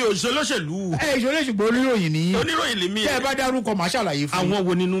mọ̀ wọ́n èmi ò ṣe olóṣèlú. ìṣòro ṣùgbọ́n oníròyìn nìyí. oníròyìn lèmi. tẹ́ ẹ bá dárúkọ màá ṣàlàyé fún yín. àwọn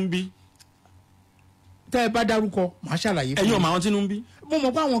wo ni inú ń bí. tẹ́ ẹ bá dárúkọ màá ṣàlàyé fún yín. ẹ̀yin ò mọ̀ àwọn tí inú ń bí. mo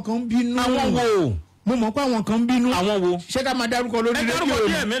mọ̀ pé àwọn kan ń bínú. àwọn wo. mo mọ̀ pé àwọn kan ń bínú. àwọn wo. ṣé ká máa dárúkọ lórí rédíò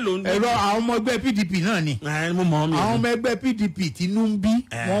ni. ẹ̀rọ àwọn ọmọ ẹgbẹ́ PDP náà ni. àwọn ọmọ ẹgbẹ́ PDP tínú ń bí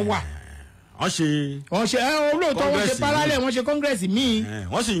wọ́n wà. wọ́n ṣe olóòótọ́ wọ́n ṣe parallel wọ́n ṣe congress míì.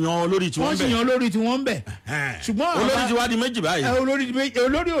 wọ́n sì yan olórí tiwọn bẹ̀. wọ́n sì yan olórí tiwọn bẹ̀. ṣùgbọ́n olórí ti wá di méjì báyìí.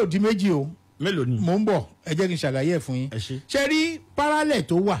 olórí ò di méjì o. mélòó ni. mò ń bọ̀ ẹ jẹ́ kí n ṣàlàyé ẹ̀ fún yín. ṣe rí parallel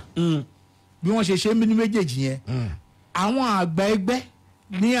tó wà bí wọ́n ṣe ṣe ní méjèèjì yẹn àwọn àgbà ẹgbẹ́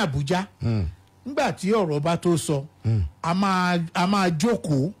ní Àbújá nígbà tí ọ̀rọ̀ bá tó sọ a máa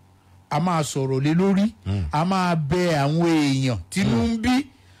jókòó a máa sọ̀rọ̀ lé lórí a máa bẹ àwọn èèyàn tínú ń bí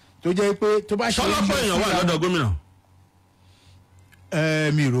tó jẹ́ pé tó bá ṣe. sọlọ́pọ̀ èèyàn wà lọ́dọ̀ gómìnà.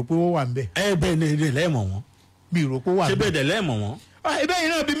 mi rò pé ó wà ń bẹ̀. bẹ́ẹ̀ ni èdè lẹ́ẹ̀mọ̀ wọn. mi rò pé ó wà ń bẹ̀. ṣé bẹ́ẹ̀ dẹ̀ lẹ́ẹ̀mọ̀ wọn. ibẹ̀ yìí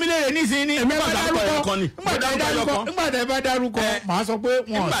náà bí mi léèrè nísìnyí. èmi bá dárúkọ ẹ̀kọ́ ni. nígbà tẹ́ bá dárúkọ màá sọ pé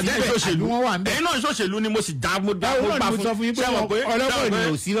wọn ò síbẹ̀ àbí wọ́n wà ń bẹ̀. ẹ̀yin náà ìṣòṣèlú ni mo sì dá mo gbà fún fún. ọlọ́pàá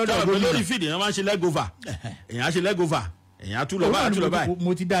ènìyàn ò sí lọ́dọ̀ gómìnà. lórí fídì èèyàn máa ń ṣe lẹ́gọ́fà èèyàn á ṣe lẹ́gọ́fà èèyàn á túlọ̀ báyìí.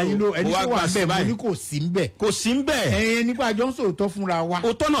 mo ti dá yín ló ẹni tó wà ń bẹ̀ mo ní kò sí ń bẹ̀. kò sí ń bẹ̀. ẹ̀yin nípa àjọ ń sòótọ́ fúnra wa.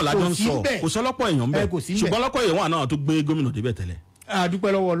 òótọ́ náà lájọ ń sọ kò sọlọ́pọ̀ èèyàn ń bẹ̀ ṣùgbọ́n ọlọ́pọ̀ èèyàn wà náà tó gbé gómìnà débẹ̀ tẹ́lẹ̀. a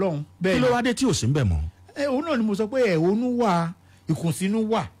dúpẹ́ lọ́wọ́ Ọlọ́run. kí ló wá dé tí ò sí ń bẹ̀ mọ́. òun náà ni mo sọ pé ẹ̀hónú wà ìkùnsínú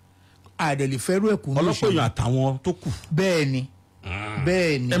wà àdẹ̀lẹ̀ fẹ́rù ẹ̀kún lóṣèlú. ọlọ́pọ̀ èèyàn àtàwọn tó kù. bẹ́ẹ̀ni.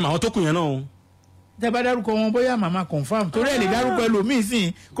 ẹ mà àwọn tó kù yẹn náà o. tẹ bá dárúkọ wọn bóyá màmá confam torí ẹ lè dárúkọ ẹlòmíín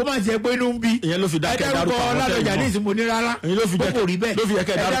sìn kó má jẹ pé inú ń bí. ìyẹn ló fi dákẹ́ dárúkọ àwọn tẹ́lẹ̀ mọ́. Ládọjà ní ìsìn mo ní rárá. kò rí bẹ́ẹ̀. ló fi yẹ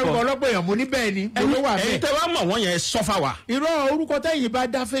kẹ́ dárúkọ. ẹ dárúkọ ọlọ́pọ̀ èèyàn mo ní bẹ́ẹ̀ ni mo ló wà bẹ́ẹ̀. ẹ̀yin tẹ wá mọ̀ wọ́n yẹn sọ́fà wa. irọ́ orúkọ tẹ́yìn bá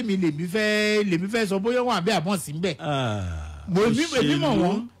dá fèmí lèmi fẹ́ sọ bóyá wọn àbẹ́ àbọ̀ sí bẹ́ẹ̀. èmi mọ̀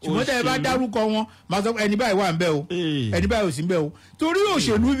wọ́n ṣùgbọ́n tẹ́ ẹ bá dárúkọ wọn máa sọ ẹni báyìí wà ń bẹ̀ o ẹni báyìí ò sí ń bẹ̀ o torí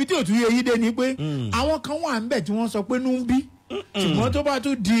òṣèlú ibi tí òtún yẹ yí dé ni pé àwọn kan wà ń bẹ̀ tí wọ́n sọ pé nú ń bí ṣùgbọ́n tó bá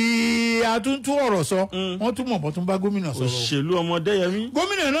tún di àtúntún ọ̀rọ̀ sọ wọ́n tún mọ̀ bọ́ tún bá gómìnà sọ̀rọ̀. òṣèlú ọmọdé yẹmí.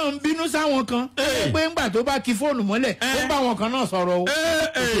 gómìnà náà ń bínú sáwọn kan pé ńgbà tó bá ki fóònù mọ́lẹ̀ ó bá wọn kan náà sọ̀rọ̀ o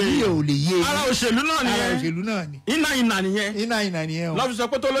òṣèlú yẹn ò lè yé e. ara òṣèlú náà nìyẹn. ara òṣèlú náà ni. iná nìyẹn. iná nìyẹn o. lọ́fi sọ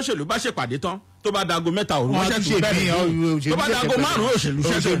pé tó lóṣèlú bá ṣèpàdé tán tó bá dago 4 òru wọ́n ṣẹ̀ṣẹ̀ ṣe bẹ̀rẹ̀ tó bá dago 5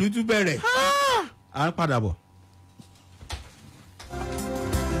 òṣèlú tún bẹ̀rẹ̀. à ń padà bọ̀.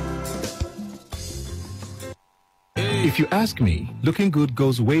 If you ask me, looking good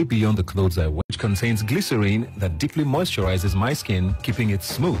goes way beyond the clothes I wear, which contains glycerine that deeply moisturizes my skin, keeping it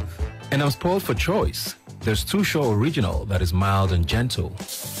smooth. And I'm spoiled for choice. There's Too Sure Original that is mild and gentle.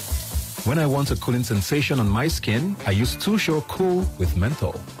 When I want a cooling sensation on my skin, I use Too Sure Cool with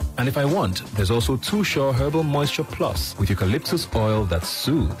menthol. And if I want, there's also Too Sure Herbal Moisture Plus with eucalyptus oil that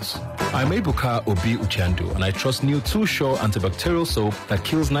soothes. I'm Ebuka Obi Uchendu, and I trust new Too Sure antibacterial soap that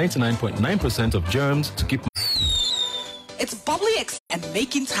kills 99.9% of germs to keep. It's bubbly and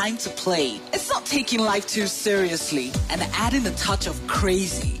making time to play. It's not taking life too seriously and adding a touch of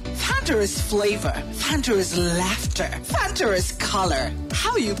crazy. Fanta is flavor. Fanta is laughter. Fanta is color.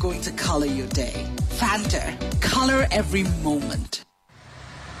 How are you going to color your day? Fanta. Color every moment.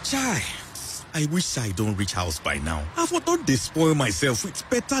 Chai, I wish I don't reach house by now. I thought they spoil myself with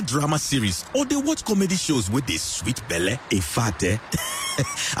better drama series or they watch comedy shows with this sweet belly. A fat,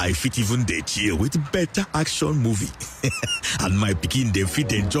 I fit even they chill with better action movie. And my pikin they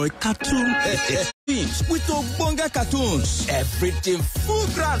fit enjoy cartoon. With Obonga cartoons, everything full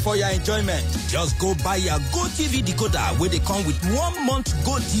ground for your enjoyment. Just go buy your GoTV decoder where they come with 1 month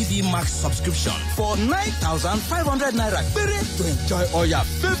GoTV Max subscription for 9,500 naira to enjoy all your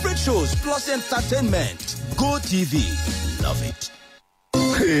favorite shows plus entertainment. GoTV, love it.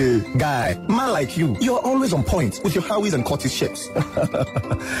 Hey, guy, man like you, you're always on point with your Howies and Curtis shirts.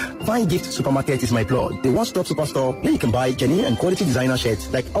 Fine Gift Supermarket is my plug. The one-stop superstore where you can buy genuine and quality designer shirts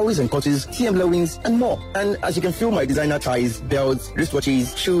like Howies and Curtis, TM Lewins, and more. And as you can feel my designer ties, belts,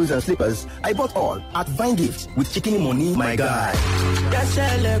 wristwatches, shoes, and slippers, I bought all at Fine Gift with chicken money, my guy.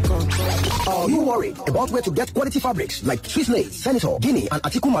 Are you worried about where to get quality fabrics like Swiss lace, Senator, Guinea, and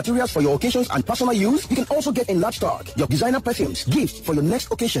article materials for your occasions and personal use? You can also get in large stock your designer perfumes, gifts for your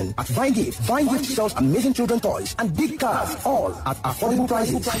next occasion at Vine Gift. Vine Gift sells amazing children toys and big cars, all at affordable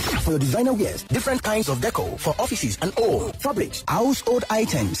prices. For your designer wears, different kinds of deco for offices and all, fabrics, household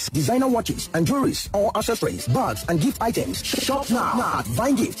items, designer watches and jewelries, or accessories, bags and gift items. Shop now at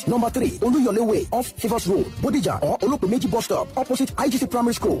Vine Gift, number 3, Oluyole Way, off Fivers Road, Bodija, or Olopemeji bus stop, opposite IGC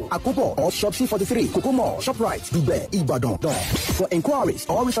Primary School, Akobo, or Shop C43, Kokomo, ShopRite, Dubai, Ibadan. For inquiries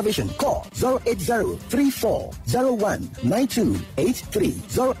or reservation, call 080-3401-9283.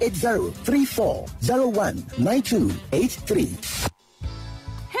 080-3401-9283.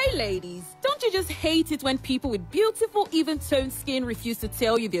 Hey ladies, don't you just hate it when people with beautiful, even-toned skin refuse to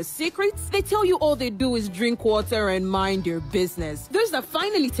tell you their secrets? They tell you all they do is drink water and mind their business. Those that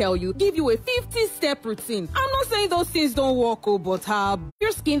finally tell you, give you a 50-step routine. I'm not saying those things don't work, but have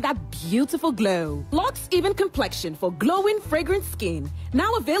your skin that beautiful glow. Lux Even Complexion for glowing, fragrant skin.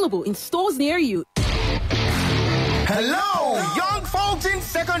 Now available in stores near you. Hello, young folks in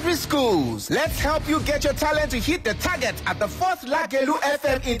secondary schools. Let's help you get your talent to hit the target at the 4th Lagelu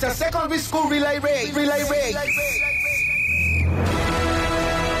FM Inter-Secondary School Relay Race.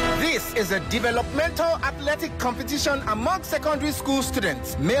 This is a developmental athletic competition among secondary school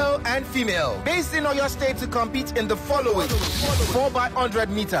students, male and female, based in Oyo State to compete in the following: 4x100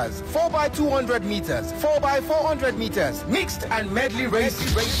 meters, 4x200 meters, 4x400 meters, mixed and medley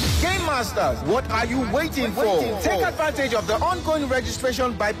races. Game Masters, what are you waiting for? Take advantage of the ongoing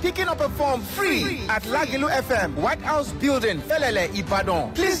registration by picking up a form free at Lagelu FM, White House Building, Felele,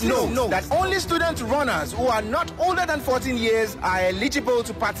 Ibadan. Please note that only student runners who are not older than 14 years are eligible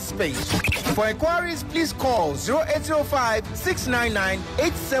to participate. For inquiries, please call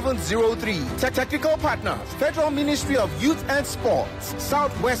 0805-699-8703. Technical partners, Federal Ministry of Youth and Sports,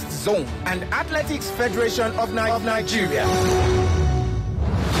 Southwest Zone, and Athletics Federation of Nigeria.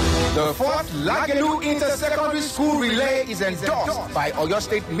 The 4th Lagelu Inter-Secondary School Relay is endorsed by Oyo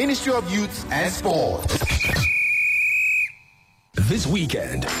State Ministry of Youth and Sports. This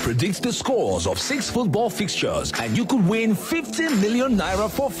weekend, predict the scores of 6 football fixtures and you could win 50 million naira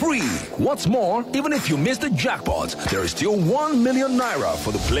for free. What's more, even if you miss the jackpot, there is still 1 million naira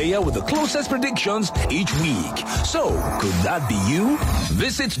for the player with the closest predictions each week. So, could that be you?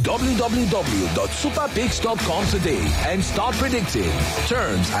 Visit www.superpicks.com today and start predicting.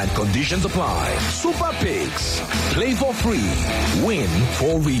 Terms and conditions apply. Super Picks. Play for free. Win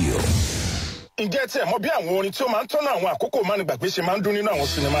for real. Ǹjẹ́ tí ẹ mọ̀ bí àwọn orin tí ó máa ń tọ́nà àwọn àkókò mánigbàgbé ṣe máa ń dún nínú àwọn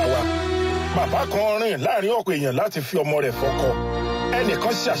sinimá wa? Bàbá kan rìn láàrin ọ̀pọ̀ èèyàn láti fi ọmọ rẹ̀ fọ́kọ.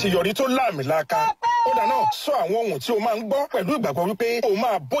 Ẹnìkan ṣe àṣeyọrí tó láàmìlaka. Ó dáná sọ àwọn ohun tí o máa ń gbọ́ pẹ̀lú ìgbàgbọ́ wípé o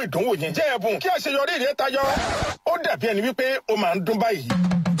máa bó ìdánwò yẹn jẹ́ ẹ̀bùn kí àṣeyọrí rẹ̀ tayọ. Ó dàbí ẹni wípé o máa ń dún báyìí.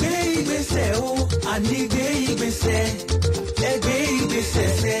 Gbé ìgbésẹ̀ o, àní gbé ìgbésẹ̀. Ẹ gbé ìgbésẹ̀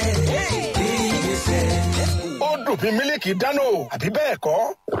sẹ́, gbé ìgbésẹ̀. Ó dùn bí mílíkì dáná o, àbí bẹ́ẹ̀ kọ́?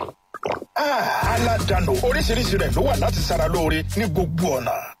 Aládàánù oríṣiríṣi rẹ̀ ló wà láti ṣara lóore ní gbogbo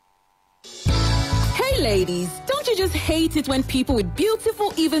ọ̀nà. Hey ladies, don't you just hate it when people with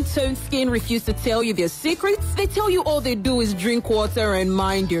beautiful even-toned skin refuse to tell you their secrets? They tell you all they do is drink water and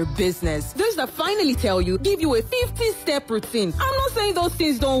mind their business. Those that finally tell you, give you a 50-step routine. I'm not saying those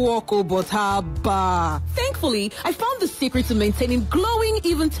things don't work, but haba. Thankfully, I found the secret to maintaining glowing,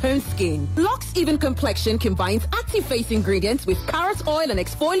 even-toned skin. Luxe Even Complexion combines active face ingredients with carrot oil and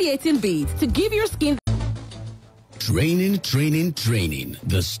exfoliating beads to give your skin Training.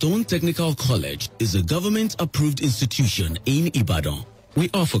 The Stone Technical College is a government-approved institution in Ibadan. We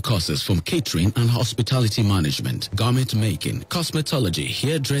offer courses from catering and hospitality management, garment making, cosmetology,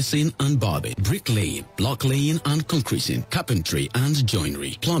 hairdressing and barbing, bricklaying, block laying and concreting, carpentry and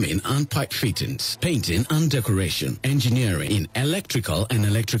joinery, plumbing and pipe fittings, painting and decoration, engineering in electrical and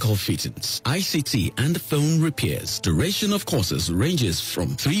electrical fittings, ICT and phone repairs. Duration of courses ranges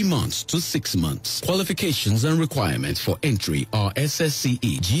from 3 months to 6 months. Qualifications and requirements for entry are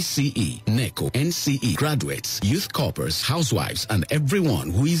SSCE, GCE, NECO, NCE, graduates, youth corpers, housewives, and everyone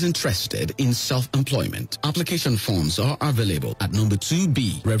who is interested in self-employment. Application forms are available at number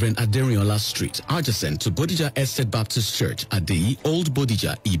 2B, Reverend Aderiola Street, adjacent to Bodija Estate Baptist Church at the Old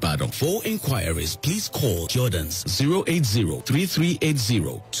Bodija, Ibadan. For inquiries, please call Jordans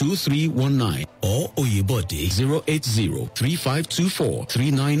 080-3380-2319 or Oyebode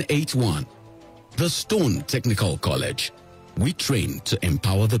 080-3524-3981. The Stone Technical College. We train to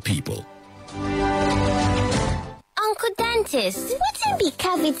empower the people. Uncle Dentist, what be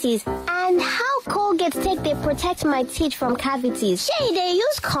cavities and how Colgate take they protect my teeth from cavities? Shey they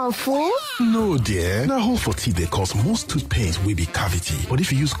use Kung Fu? No dear, na hole for teeth they cause most tooth pains will be cavity. But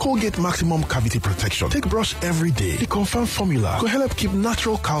if you use Colgate Maximum Cavity Protection, take brush every day. The confirmed formula could help keep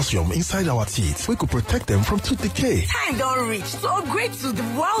natural calcium inside our teeth. We could protect them from tooth decay. Time don't reach to upgrade to the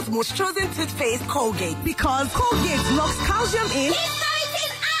world's most chosen toothpaste, Colgate, because Colgate locks calcium in.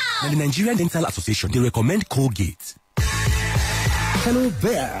 Now, the Nigerian Dental Association, they recommend Colgate. Hello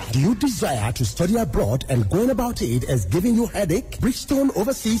there. Do you desire to study abroad and going about it is giving you headache? Bridgestone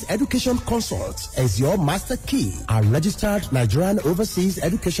Overseas Education Consults is your master key. A registered Nigerian overseas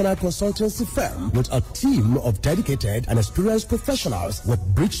educational consultancy firm with a team of dedicated and experienced professionals with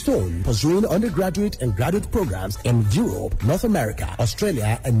Bridgestone pursuing undergraduate and graduate programs in Europe, North America,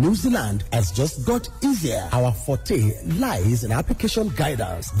 Australia, and New Zealand has just got easier. Our forte lies in application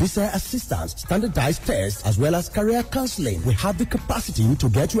guidance, visa assistance, standardized tests, as well as career counseling. We have the capacity to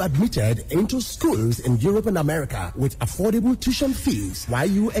get you admitted into schools in Europe and America with affordable tuition fees while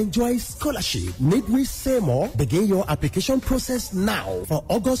you enjoy scholarship. Need we say more? Begin your application process now for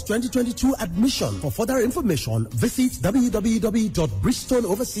August 2022 admission. For further information, visit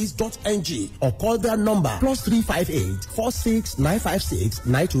www.bridgestoneoverseas.ng or call their number +358 46 956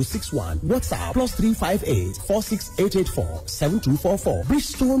 9261. WhatsApp +358 46884 7244.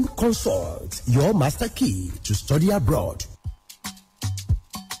 Bridgestone Consult, your master key to study abroad.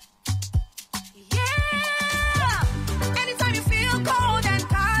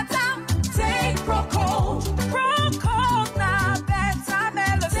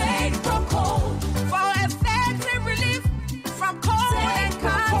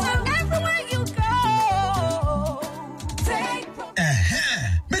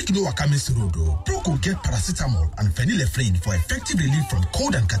 No Wakamis Rodo. Proco get paracetamol and phenylephrine for effective relief from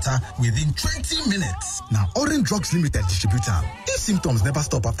cold and catarrh within 20 minutes. Now, Orange Drugs Limited distributor. If symptoms never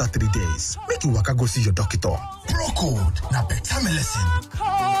stop after 3 days, make you waka go see your doctor. Procode, now better medicine.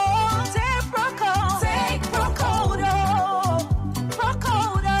 Take Procode. Take Procode.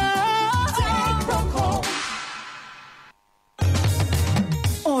 Procode. Take Procode.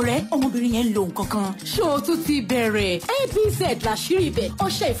 ọ̀rẹ́ ọmọbìnrin yẹn lò nǹkan kan. ṣé o tún ti bẹ̀rẹ̀? abz làṣírí ibẹ̀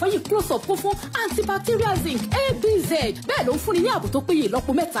ọṣẹ ìfọyín close-up kún fún antibacterial zinc abz bẹ́ẹ̀ ló ń fúnni ní ààbò tó péye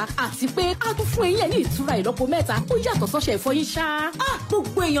ìlọ́po mẹ́ta àti pé a tún fún eyín ẹ̀ ní ìtura ìlọ́po mẹ́ta ó yàtọ̀ sọ́ṣẹ ìfọyín ṣá.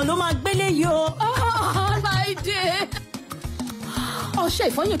 gbogbo èèyàn ló máa gbélé yìí o. láìdé. ọṣẹ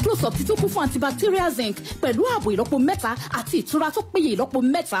ìfọyín close-up ti tún kún fún antibacterial zinc pẹ̀lú ààbò ìlọ́po mẹ́ta àti ìtura tó péye ìlọ́po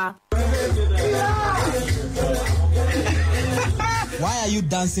mẹ́ta. Why are you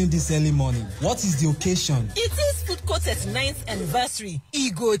dancing this early morning? What is the occasion? It is Food Court 39th anniversary.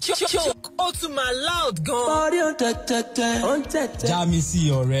 Ego choke. Oh, to my loud gun. Jamisi,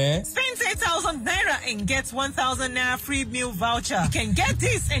 ọ̀rẹ́. Spend Wins 8,000 naira and gets 1,000 naira free meal voucher. You can get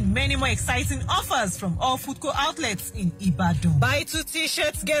this and many more exciting offers from all Foodco outlets in Ibadan. Buy 2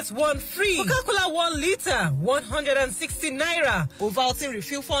 t-shirts, get 1 free. Coca-Cola 1 liter, 160 naira. Ovaltine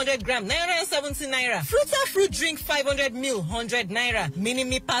refill 400 gram, naira and 70 naira. Fruta fruit drink 500 ml, 100 naira.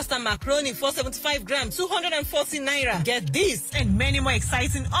 Mini-me pasta macaroni 475 gram, 240 naira. Get this and many more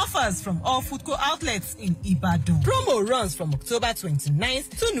exciting offers from all Foodco outlets in Ibadan. Promo runs from October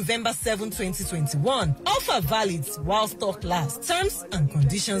 29th to November 7, 2021. Offer valid while stock lasts. Terms and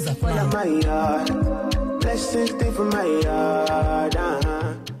conditions apply.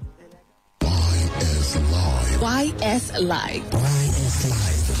 YSlive.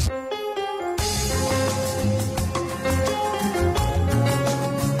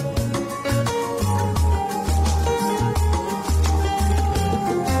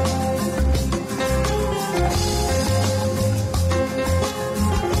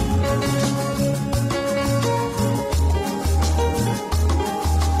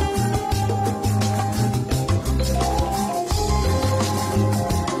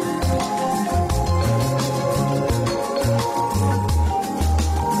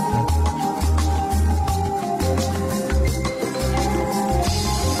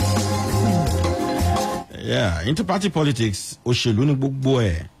 Yeah, inter-party politics, òṣèlú ní gbogbo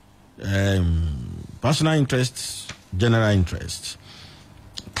ẹ̀, personal interest, general interest.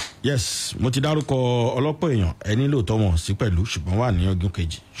 Yes, mo ti dárúkọ ọlọ́pọ̀ èèyàn ẹni lóòótọ́ wọn sí pẹ̀lú ṣùgbọ́n wà ní ọdún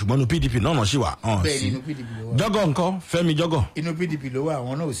kejì. Ṣùgbọ́n inú PDP náà sì wà. Bẹ́ẹ̀ ni inú PDP ló wà. Jọ́gọ̀ ńkọ́, Fẹ́mi Jọ́gọ̀. Inú PDP ló wà,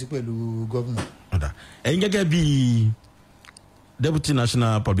 àwọn náà ò sí pẹ̀lú gómìnà. Ẹ̀yin gẹ́gẹ́ bí Deputy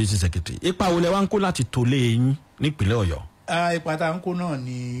National Publicity Secretary, ipa wo lẹ wá ń kó láti tó lé yín nípínlẹ̀ Ọ̀yọ́? Ipa tá à ń kó náà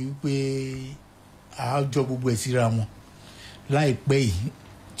ni pé àjọ gbogbo ẹ̀ síra wọn láìpẹ́ yìí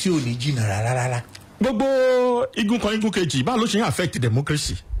tí ò ní jìnnà rárá. Gbogbo igun kan igun kejì báwo ló ṣe ń affect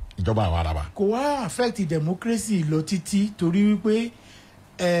democracy ìjọba àwa ara wa? Kò wá affect democracy lọ títí torí wípé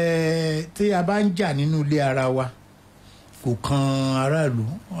tí a bá ń jà nínú ilé ara wa kò kan aráàlú,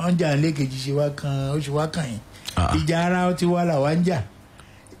 wọ́n ń jà nílé kejì ṣe wá kan ó ṣe wá kàn yín. Ìjà ara ti wá là wá ń jà,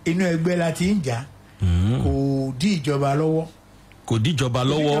 inú ẹgbẹ́ la ti ń jà, kò dí ìjọba lọ́wọ́. Kò díjọba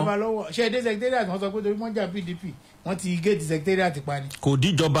lọ́wọ́. Ṣé èdè secretariat kan sọ pé torí wọ́n jà PDP wọ́n ti géètì secretariat pa ni. Kò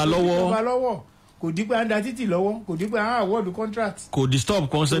díjọba lọ́wọ́. Kò dí pé à ń da títì lọ́wọ́, kò dí pé à ń award contract. Kò disturb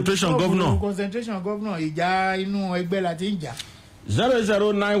concentration governor. Ìjà inú ẹgbẹ́ la ti ń jà.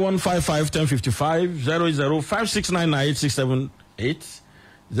 09091551055 005699867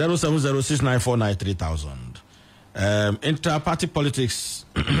 07069493000. Inter-party politics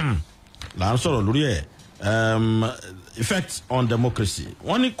là ń sọ̀rọ̀ lórí ẹ̀. Effect on democracy.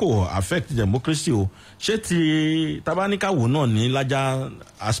 Wọ́n ní kò affect democracy o. Ṣé ti tabanikawo náà ní lájà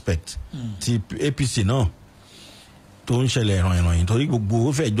aspect ti APC náà tó ń ṣẹlẹ̀ ìrànyìnrànyìn torí gbogbo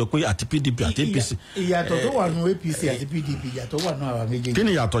ó fẹ́ jọ pé àti PDP àti APC. Ìyàtọ̀ tó wà nù APC àti PDP ìyàtọ̀ wà nù àwọn méjèèjì. Kí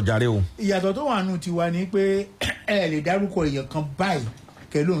ni ìyàtọ̀ jàre o? Ìyàtọ̀ tó wà nù tiwa ni pé ẹ lè dárúkọ èèyàn kan báyìí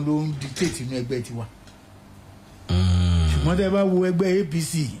kẹlóun ló ń dictate inú ẹgbẹ́ tiwa. Ṣùgbọ́n tẹ́ bá wo ẹgbẹ́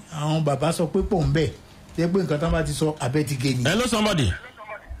APC àwọn bàbá sọ pé pò ń bẹ̀ tẹ́ pé nǹkan tán bá ti sọ abẹ́ ti gé ni. Hello somebody.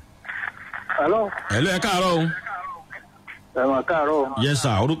 Hello. Hello ẹ káàárọ̀ o. Ẹ mà káàárọ̀ o. Yes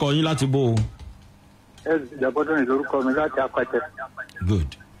sir, orúkọ yín láti bó o. Ìjàbọ̀dún ni lórúkọ mi láti Apẹtẹ. Good.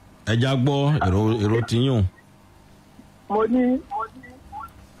 Ẹ já gbọ́ èrò tí yín o. Mo ní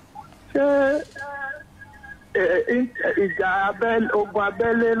ṣé ìjà ogun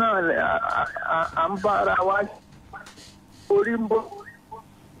abẹ́lé náà à ń bára wa orí ń bọ́.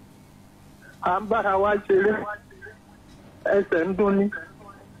 À ń bára wa ṣeré ẹsẹ̀ ń dún ní.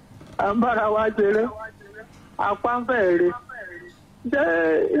 À ń bára wa ṣeré apá ń fẹ́ rè.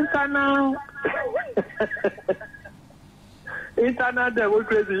 Internal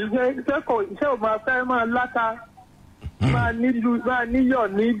democracy ṣé o máa fẹ́ máa láta máa níyọ̀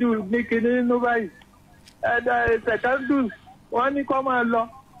ní kíní nínú báyìí. Secondus wọ́n ní kó máa lọ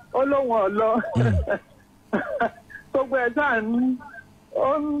ó lóun ọ̀ lọ. Gbogbo ẹ̀ sáà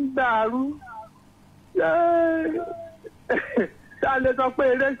ó ń dàrú. Ṣá lè sọ pé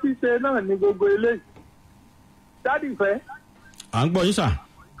eré ṣíṣe náà ní gbogbo eléyìí. Dádì fẹ́. À ń gbọ́ yín sà.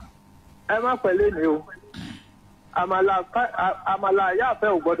 Ẹ má pẹ̀lẹ́ ni o. Àmàlà yáàfẹ́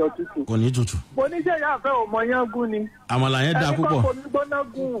ò gbọ́dọ̀ tutù. Kò ní tutù. Mo ní ṣe yáàfẹ́ ò mọ yán gún ni. Àmàlà yẹn dáa púpọ̀. Ẹni kan fomi gbóná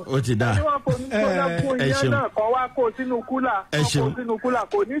gún. Ó ti dáa. Ẹni wọ́n fomi gbóná gún iyán náà kọ́ wá kó sínú kúlà. Ẹ ṣeun. Kó sínú kúlà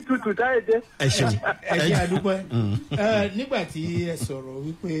kò ní tutù táyédé. Ẹ ṣeun. Ẹ ṣe àdúpẹ́. Nígbà tí ẹ sọ̀rọ̀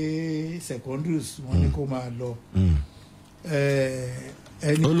wípé Secondus wọ́n ní kó máa lọ.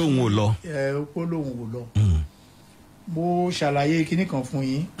 Ó lóun ò lọ. Ó lóun ò lọ. Mo ṣàlàyé kinní kan fún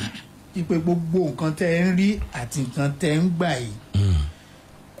yín wípé gbogbo nǹkan tẹ́ ń rí àti nǹkan tẹ́ ń gbà yìí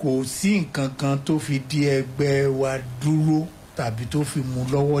kò sí nǹkan kan tó fi dí ẹgbẹ́ wa dúró tàbí tó fi mú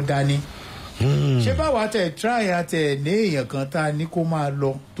lọ́wọ́ dání. ṣé báwa tẹ̀ try àtẹ̀ ní èèyàn kan tá a ní kó máa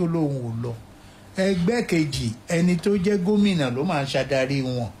lọ tó lóun ò lọ. ẹgbẹ́ kejì ẹni tó jẹ́ gómìnà ló máa ń ṣàdarí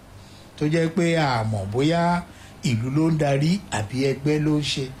wọn tó jẹ́ pé àmọ́ bóyá ìlú ló ń darí àbí ẹgbẹ́ ló ń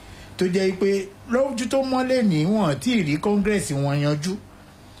ṣe tó jẹ́ pé lójú tó mọ́lẹ̀ níwọ̀n tí ìrí kọ́ngírẹ́sì wọn yanjú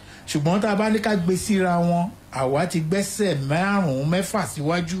ṣùgbọ́n tá a bá ní ká gbé síra wọn àwa ti gbẹ́sẹ̀ 5-6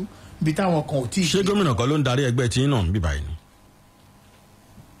 síwájú bí táwọn kan ò tí ì. ṣé gómìnà kan ló ń darí ẹgbẹ́ tí náà ń bí báyìí ni.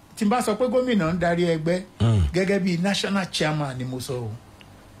 tí n bá sọ pé gómìnà ń darí ẹgbẹ́ gẹ́gẹ́ bí national chairman ni mo sọ o.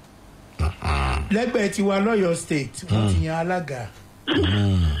 lẹ́gbẹ̀ẹ́ tiwa lọ́yọ̀ state wọ́n ti yan alága.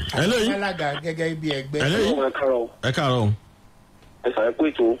 ẹlẹ́yìn alága gẹ́gẹ́ bí ẹgbẹ́. ẹlẹ́yìn ẹ káàárọ̀. ẹ sàrẹ́ pé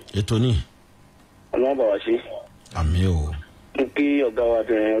ètò. ètò ni. ọlọ́run bá wa ṣe. àmì o. mo kí ọ̀gá wa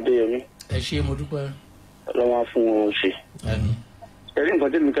bẹ̀rẹ̀ ọdẹ́yẹmí. ẹ ṣe mo dúpẹ́. ọlọ́run á fún wọn ṣe. ẹ̀rí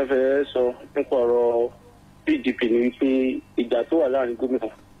nǹkan tí mi kẹ́ fẹ́ sọ nípa ọ̀rọ̀ pdp ni wípé ìjà tó wà láàrin gómìnà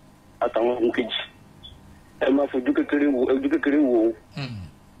àtàwọn ọmọ kejì ẹ máa fojú kékeré wò ó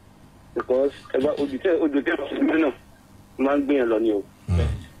because ẹ bá ojú tẹ gómìnà máa ń gbìyànjú lọ ni o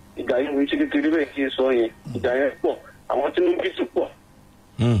ìjà yẹn ń ṣe kékeré bẹ́ẹ̀ kí n sọ yẹn ìjà yẹn pọ̀ àwọn tí wọ́n ń bí sí pọ̀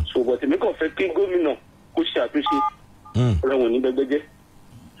ṣùgbọ́n tèmi kàn fẹ́ kí gómìnà kó ṣe àtúnṣe ọ̀rẹ́ wọn ní gbẹgbẹ́jẹ́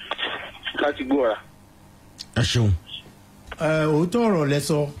láti gbóra. ẹ ṣeun. òótọ́ ọ̀rọ̀ lẹ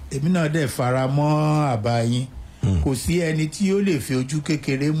sọ èmi náà dẹ̀ fara mọ́ àbá yín kò sí ẹni tí ó lè fi ojú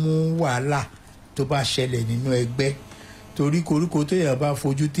kékeré mú wàhálà tó bá ṣẹlẹ̀ nínú ẹgbẹ́ torí koríko téèyàn bá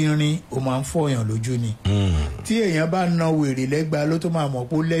fojú tínrín ó máa ń fọyàn lójú ni tí èèyàn bá na wèrè lẹ́gbàá ló tó máa mọ̀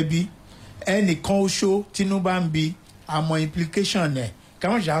pé ó lẹ́bí ẹnìkan oṣó tínú bá ń bi àmọ́ implication ẹ̀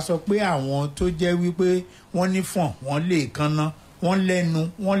káwọn ṣáà sọ pé àwọn tó jẹ́ wípé wọ́n ní fọ̀n wọ́n lè kanná wọ́n lẹ́nu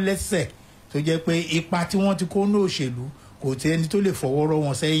wọ́n lẹ́sẹ̀ tó jẹ́ pé ipa tí wọ́n ti kó ní òṣèlú kò tí ẹni tó lè fọwọ́ rọ́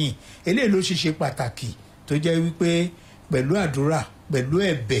wọn sẹ́yìn eléyìí ló ṣe pàtàkì tó jẹ́ wípé pẹ̀lú àdúrà pẹ̀lú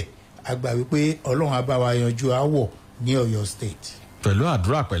ẹ̀bẹ̀ àgbà wípé ọlọ́run á bá wa yanjú àwọ̀ ní Ọ̀yọ́ state. pẹ̀lú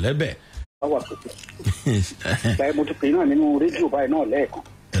àdúrà pẹ̀lẹ́bẹ̀. báwa sọ̀tẹ̀ báyìí mo ti pè náà nínú rédíò báyìí náà lẹ́ẹ̀kan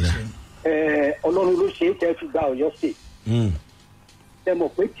ọlọ́run ló ṣe é tẹ́ fi gba Ọ̀yọ́ state ẹ mọ̀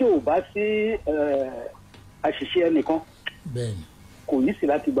pé tí ò bá sí àṣìṣe ẹnìkan kò yí sí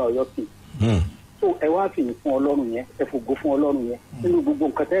láti gba Ọ̀yọ́ state so ẹ wá fìyìn fún ọlọ́run yẹn ẹ fògo fún ọlọ́run yẹn nínú gbogbo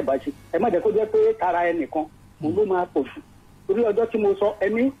nǹkan tẹ́ ẹ bá ṣe ẹ má jẹ́ kó jẹ́ pé tara ẹnìkan òun ló máa pọ̀ jù torí ọjọ́ tí mo sọ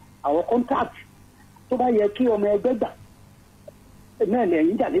ẹni àwọn contact tó bá yẹ kí ọmọ ẹgbẹ́ gbà náà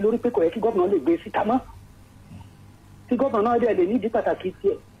lẹ́yìn jà lé lórí pé kò yẹ kí gómìnà lè gbé síta mọ́ tí gómìnà náà dẹ̀ lè ní ìdí pàtàkì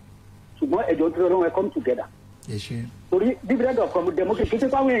tiẹ̀ ṣùgbọ́n ẹ̀jọ̀ tí ọlọ́run ẹ come together torí dividend of democracy kí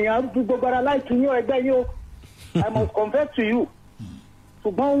pípa àwọn èèyàn gbogbo ara láìkí yín ẹgbẹ́ yín o I must confess to you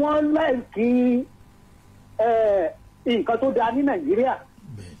ṣùgbọ́n wọ́n láìkí nǹkan tó dáa ní Nàìjíríà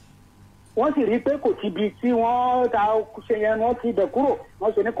wọ́n sì rí i pé kò ti bi tí wọ́n ta ṣe yẹn wọ́n ti bẹ̀ kúrò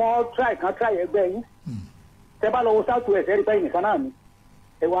wọ́n ṣe ní kan try ẹgbẹ́ yín tẹ bá lọ wo south west ẹ rí pé nìkan náà ni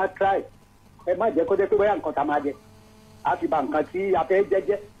ẹ wá try ẹ má jẹ́ kó jẹ́ pé bóyá nǹkan tá a máa jẹ a fi ba nǹkan tí a fẹ́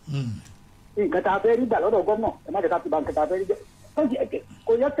jẹ́jẹ́ nǹkan tá a fẹ́ rí gbà lọ́dọ̀ gómìnà ẹ má jẹ́ ká fi ba nǹkan tá a fẹ́ rí jẹ́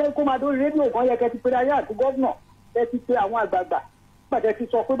kò yẹ kẹ́ kó máa dórí rédíò kan yẹ kẹ́ ti pé ayé àti gómìnà kẹ́ ti pé àwọn àgbààgbà gbàdẹ́ ti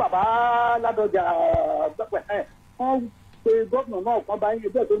sọ pé bàbá Ládọjà wọ́n pe gómìnà náà kan bá yín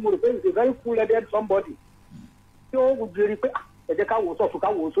ẹgbẹ́ tó ń mú rò pé it's a very cool-headed somebody tí ó jẹ́rìí pé ẹ jẹ́ ká wò sọ̀tún ká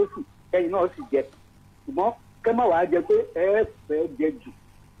wò sósì ẹ̀yin náà sì jẹ́ ṣùgbọ́n kẹ́ má wàá jẹ pé ẹ fẹ́ jẹ jù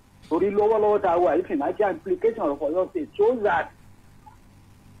torí lọ́wọ́lọ́wọ́ tá a wà yìí financial implication of Ọ̀yọ́ state shows that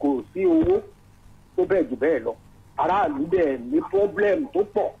kò sí owó tó bẹ́ẹ̀ jù bẹ́ẹ̀ lọ aráàlú dẹ̀ ní problem tó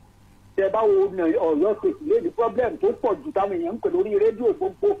pọ̀ tẹ bá wo Ọ̀yọ́ state lé ní problem tó pọ̀ jù táwọn èèyàn ń pè lórí rédíò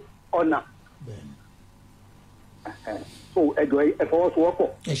gbogbo ọ̀nà so ẹjọ ẹ fọwọ́sowọ́pọ̀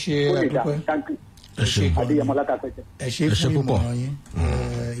ẹ ṣe àdúpẹ́ ẹ ṣe adéyẹmọ látàpẹtẹ ẹ ṣe fún ìmọ̀ràn yín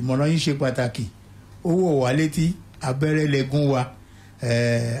ìmọ̀ràn yín ṣe pàtàkì owó wà létí abẹ́rẹ́ lẹ́gùn wa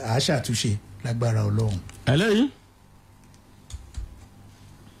à á ṣàtúnṣe lágbára Ọlọ́run. ẹlẹ́yìn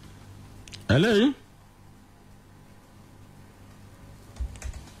ẹlẹ́yìn.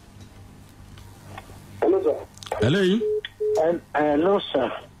 hello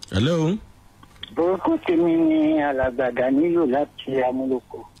sir. hello. orúkọ tèmi ni alàgbàdà nílò láti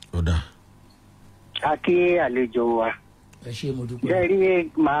amúlòkọ. ọ̀dà. a kí àlejò wa. ẹ ṣe mo dúpẹ́. bẹ́ẹ̀ni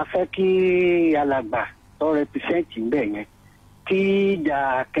màá fẹ́ kí alàgbà tó rẹpísẹ́ǹtì ń bẹ̀ yẹn kí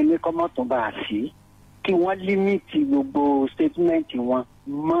ìjà kẹ́ni kọ́mọ́tò bá a sí kí wọ́n límìtì gbogbo stétímẹ́ǹtì wọn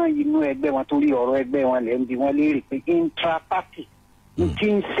mọ́ inú ẹgbẹ́ wọn torí ọ̀rọ̀ ẹgbẹ́ wọn lẹ́ ń bi wọ́n léèrè pé intra-party ti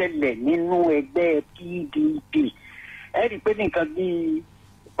ń ṣẹlẹ̀ nínú ẹgbẹ́ PDP ẹ rí i pé nìkan bíi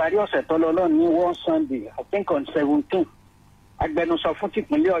ìparí ọ̀sẹ̀ tó lọ lọ́nà ní one Sunday I think on 17 agbẹnusọ fún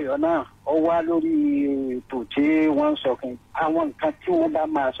tìpínlẹ̀ Ọ̀yọ́ náà ó wá lórí ètò tí wọ́n ń sọ kan àwọn nǹkan tí wọ́n bá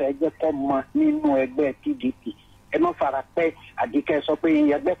máa sọ ẹgbẹ́ kọ́ mọ nínú ẹgbẹ́ PDP ẹ má fara pẹ́ àdìkẹ́ sọ pé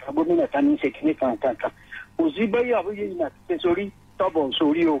ẹgbẹ́ kan gómìnà kan ní í ṣe kíní kan kankan kò sí bẹ́yà àbúyé yìí náà ti sórí tọ́bọ̀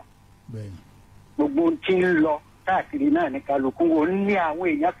sórí o gbogbo tí ń lọ káàkiri náà ní kálukú wo ní àwọn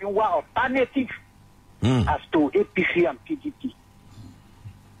èèyàn fi wá alternative as to APC and PDP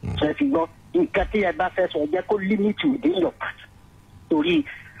ṣe fi gbọ́ nǹkan tí ẹ bá fẹ́ sọ jẹ́ kó limit within your party torí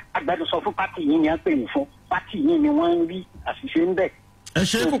agbẹnusọ fún pátì yìí ni a ń pè ní fún pátì yìí ni wọ́n ń rí àṣìṣe ń bẹ̀. ẹ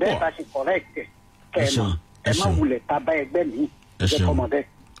ṣe púpọ̀ bẹ́ẹ̀ bá ṣe correct ẹ má wulẹ̀ ta bá ẹgbẹ́ mi jẹ́ kọ́mọ bẹ́ẹ̀.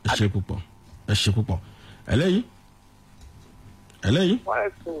 ẹ ṣe púpọ̀ ẹ ṣe púpọ̀ ẹlẹ́yìí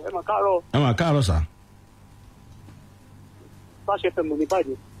ẹ mà káàárọ̀ sà. bá ṣe fẹ́ mọ̀ ní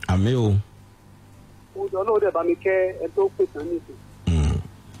bàjẹ́. àmì o. ojú ọlọ́run dẹ̀ bá mi kẹ́ ẹ tó pè tán nìkan.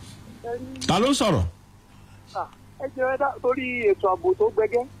 ta ló ń sọ̀rọ̀. ẹ jẹ́ torí ètò ààbò tó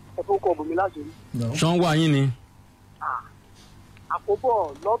gbẹ́gẹ́ ẹ fún kọ́ bùnmi láti rí. ṣán wá yín ni.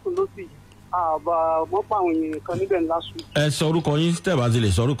 àkóbọ̀ lọ́tún lọ́sì àbá mọ́pọ̀ àwọn èèyàn kan níbẹ̀ ńlá sùn. ẹ sọ orúkọ yín tẹ́ bá ti lè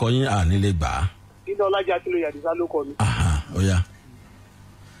sọ orúkọ yín à nílé gbà á. ilé ọlájà kí ló yà dìsá ló kọ mi. ó yá.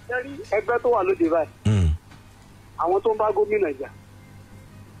 ẹgbẹ́ tó wà lóde báyìí àwọn tó ń bá gómìnà jà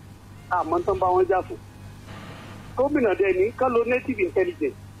àmọ́ tó ń bá wọn jà fún gómìnà dẹ̀ ní kán lo native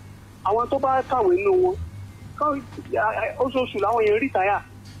intelligence àwọn tó bá kàwé nínú wọn oṣooṣù làwọn èèyàn rìtáyà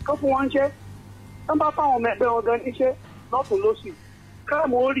kán fún wọn ṣẹ́ kán bá fáwọn ọmọ ẹgbẹ́ wọn gan níṣẹ́ lọ́tún lọ́sì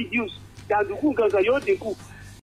káàmù ó reduce jàǹdùkú gangan yóò dínkù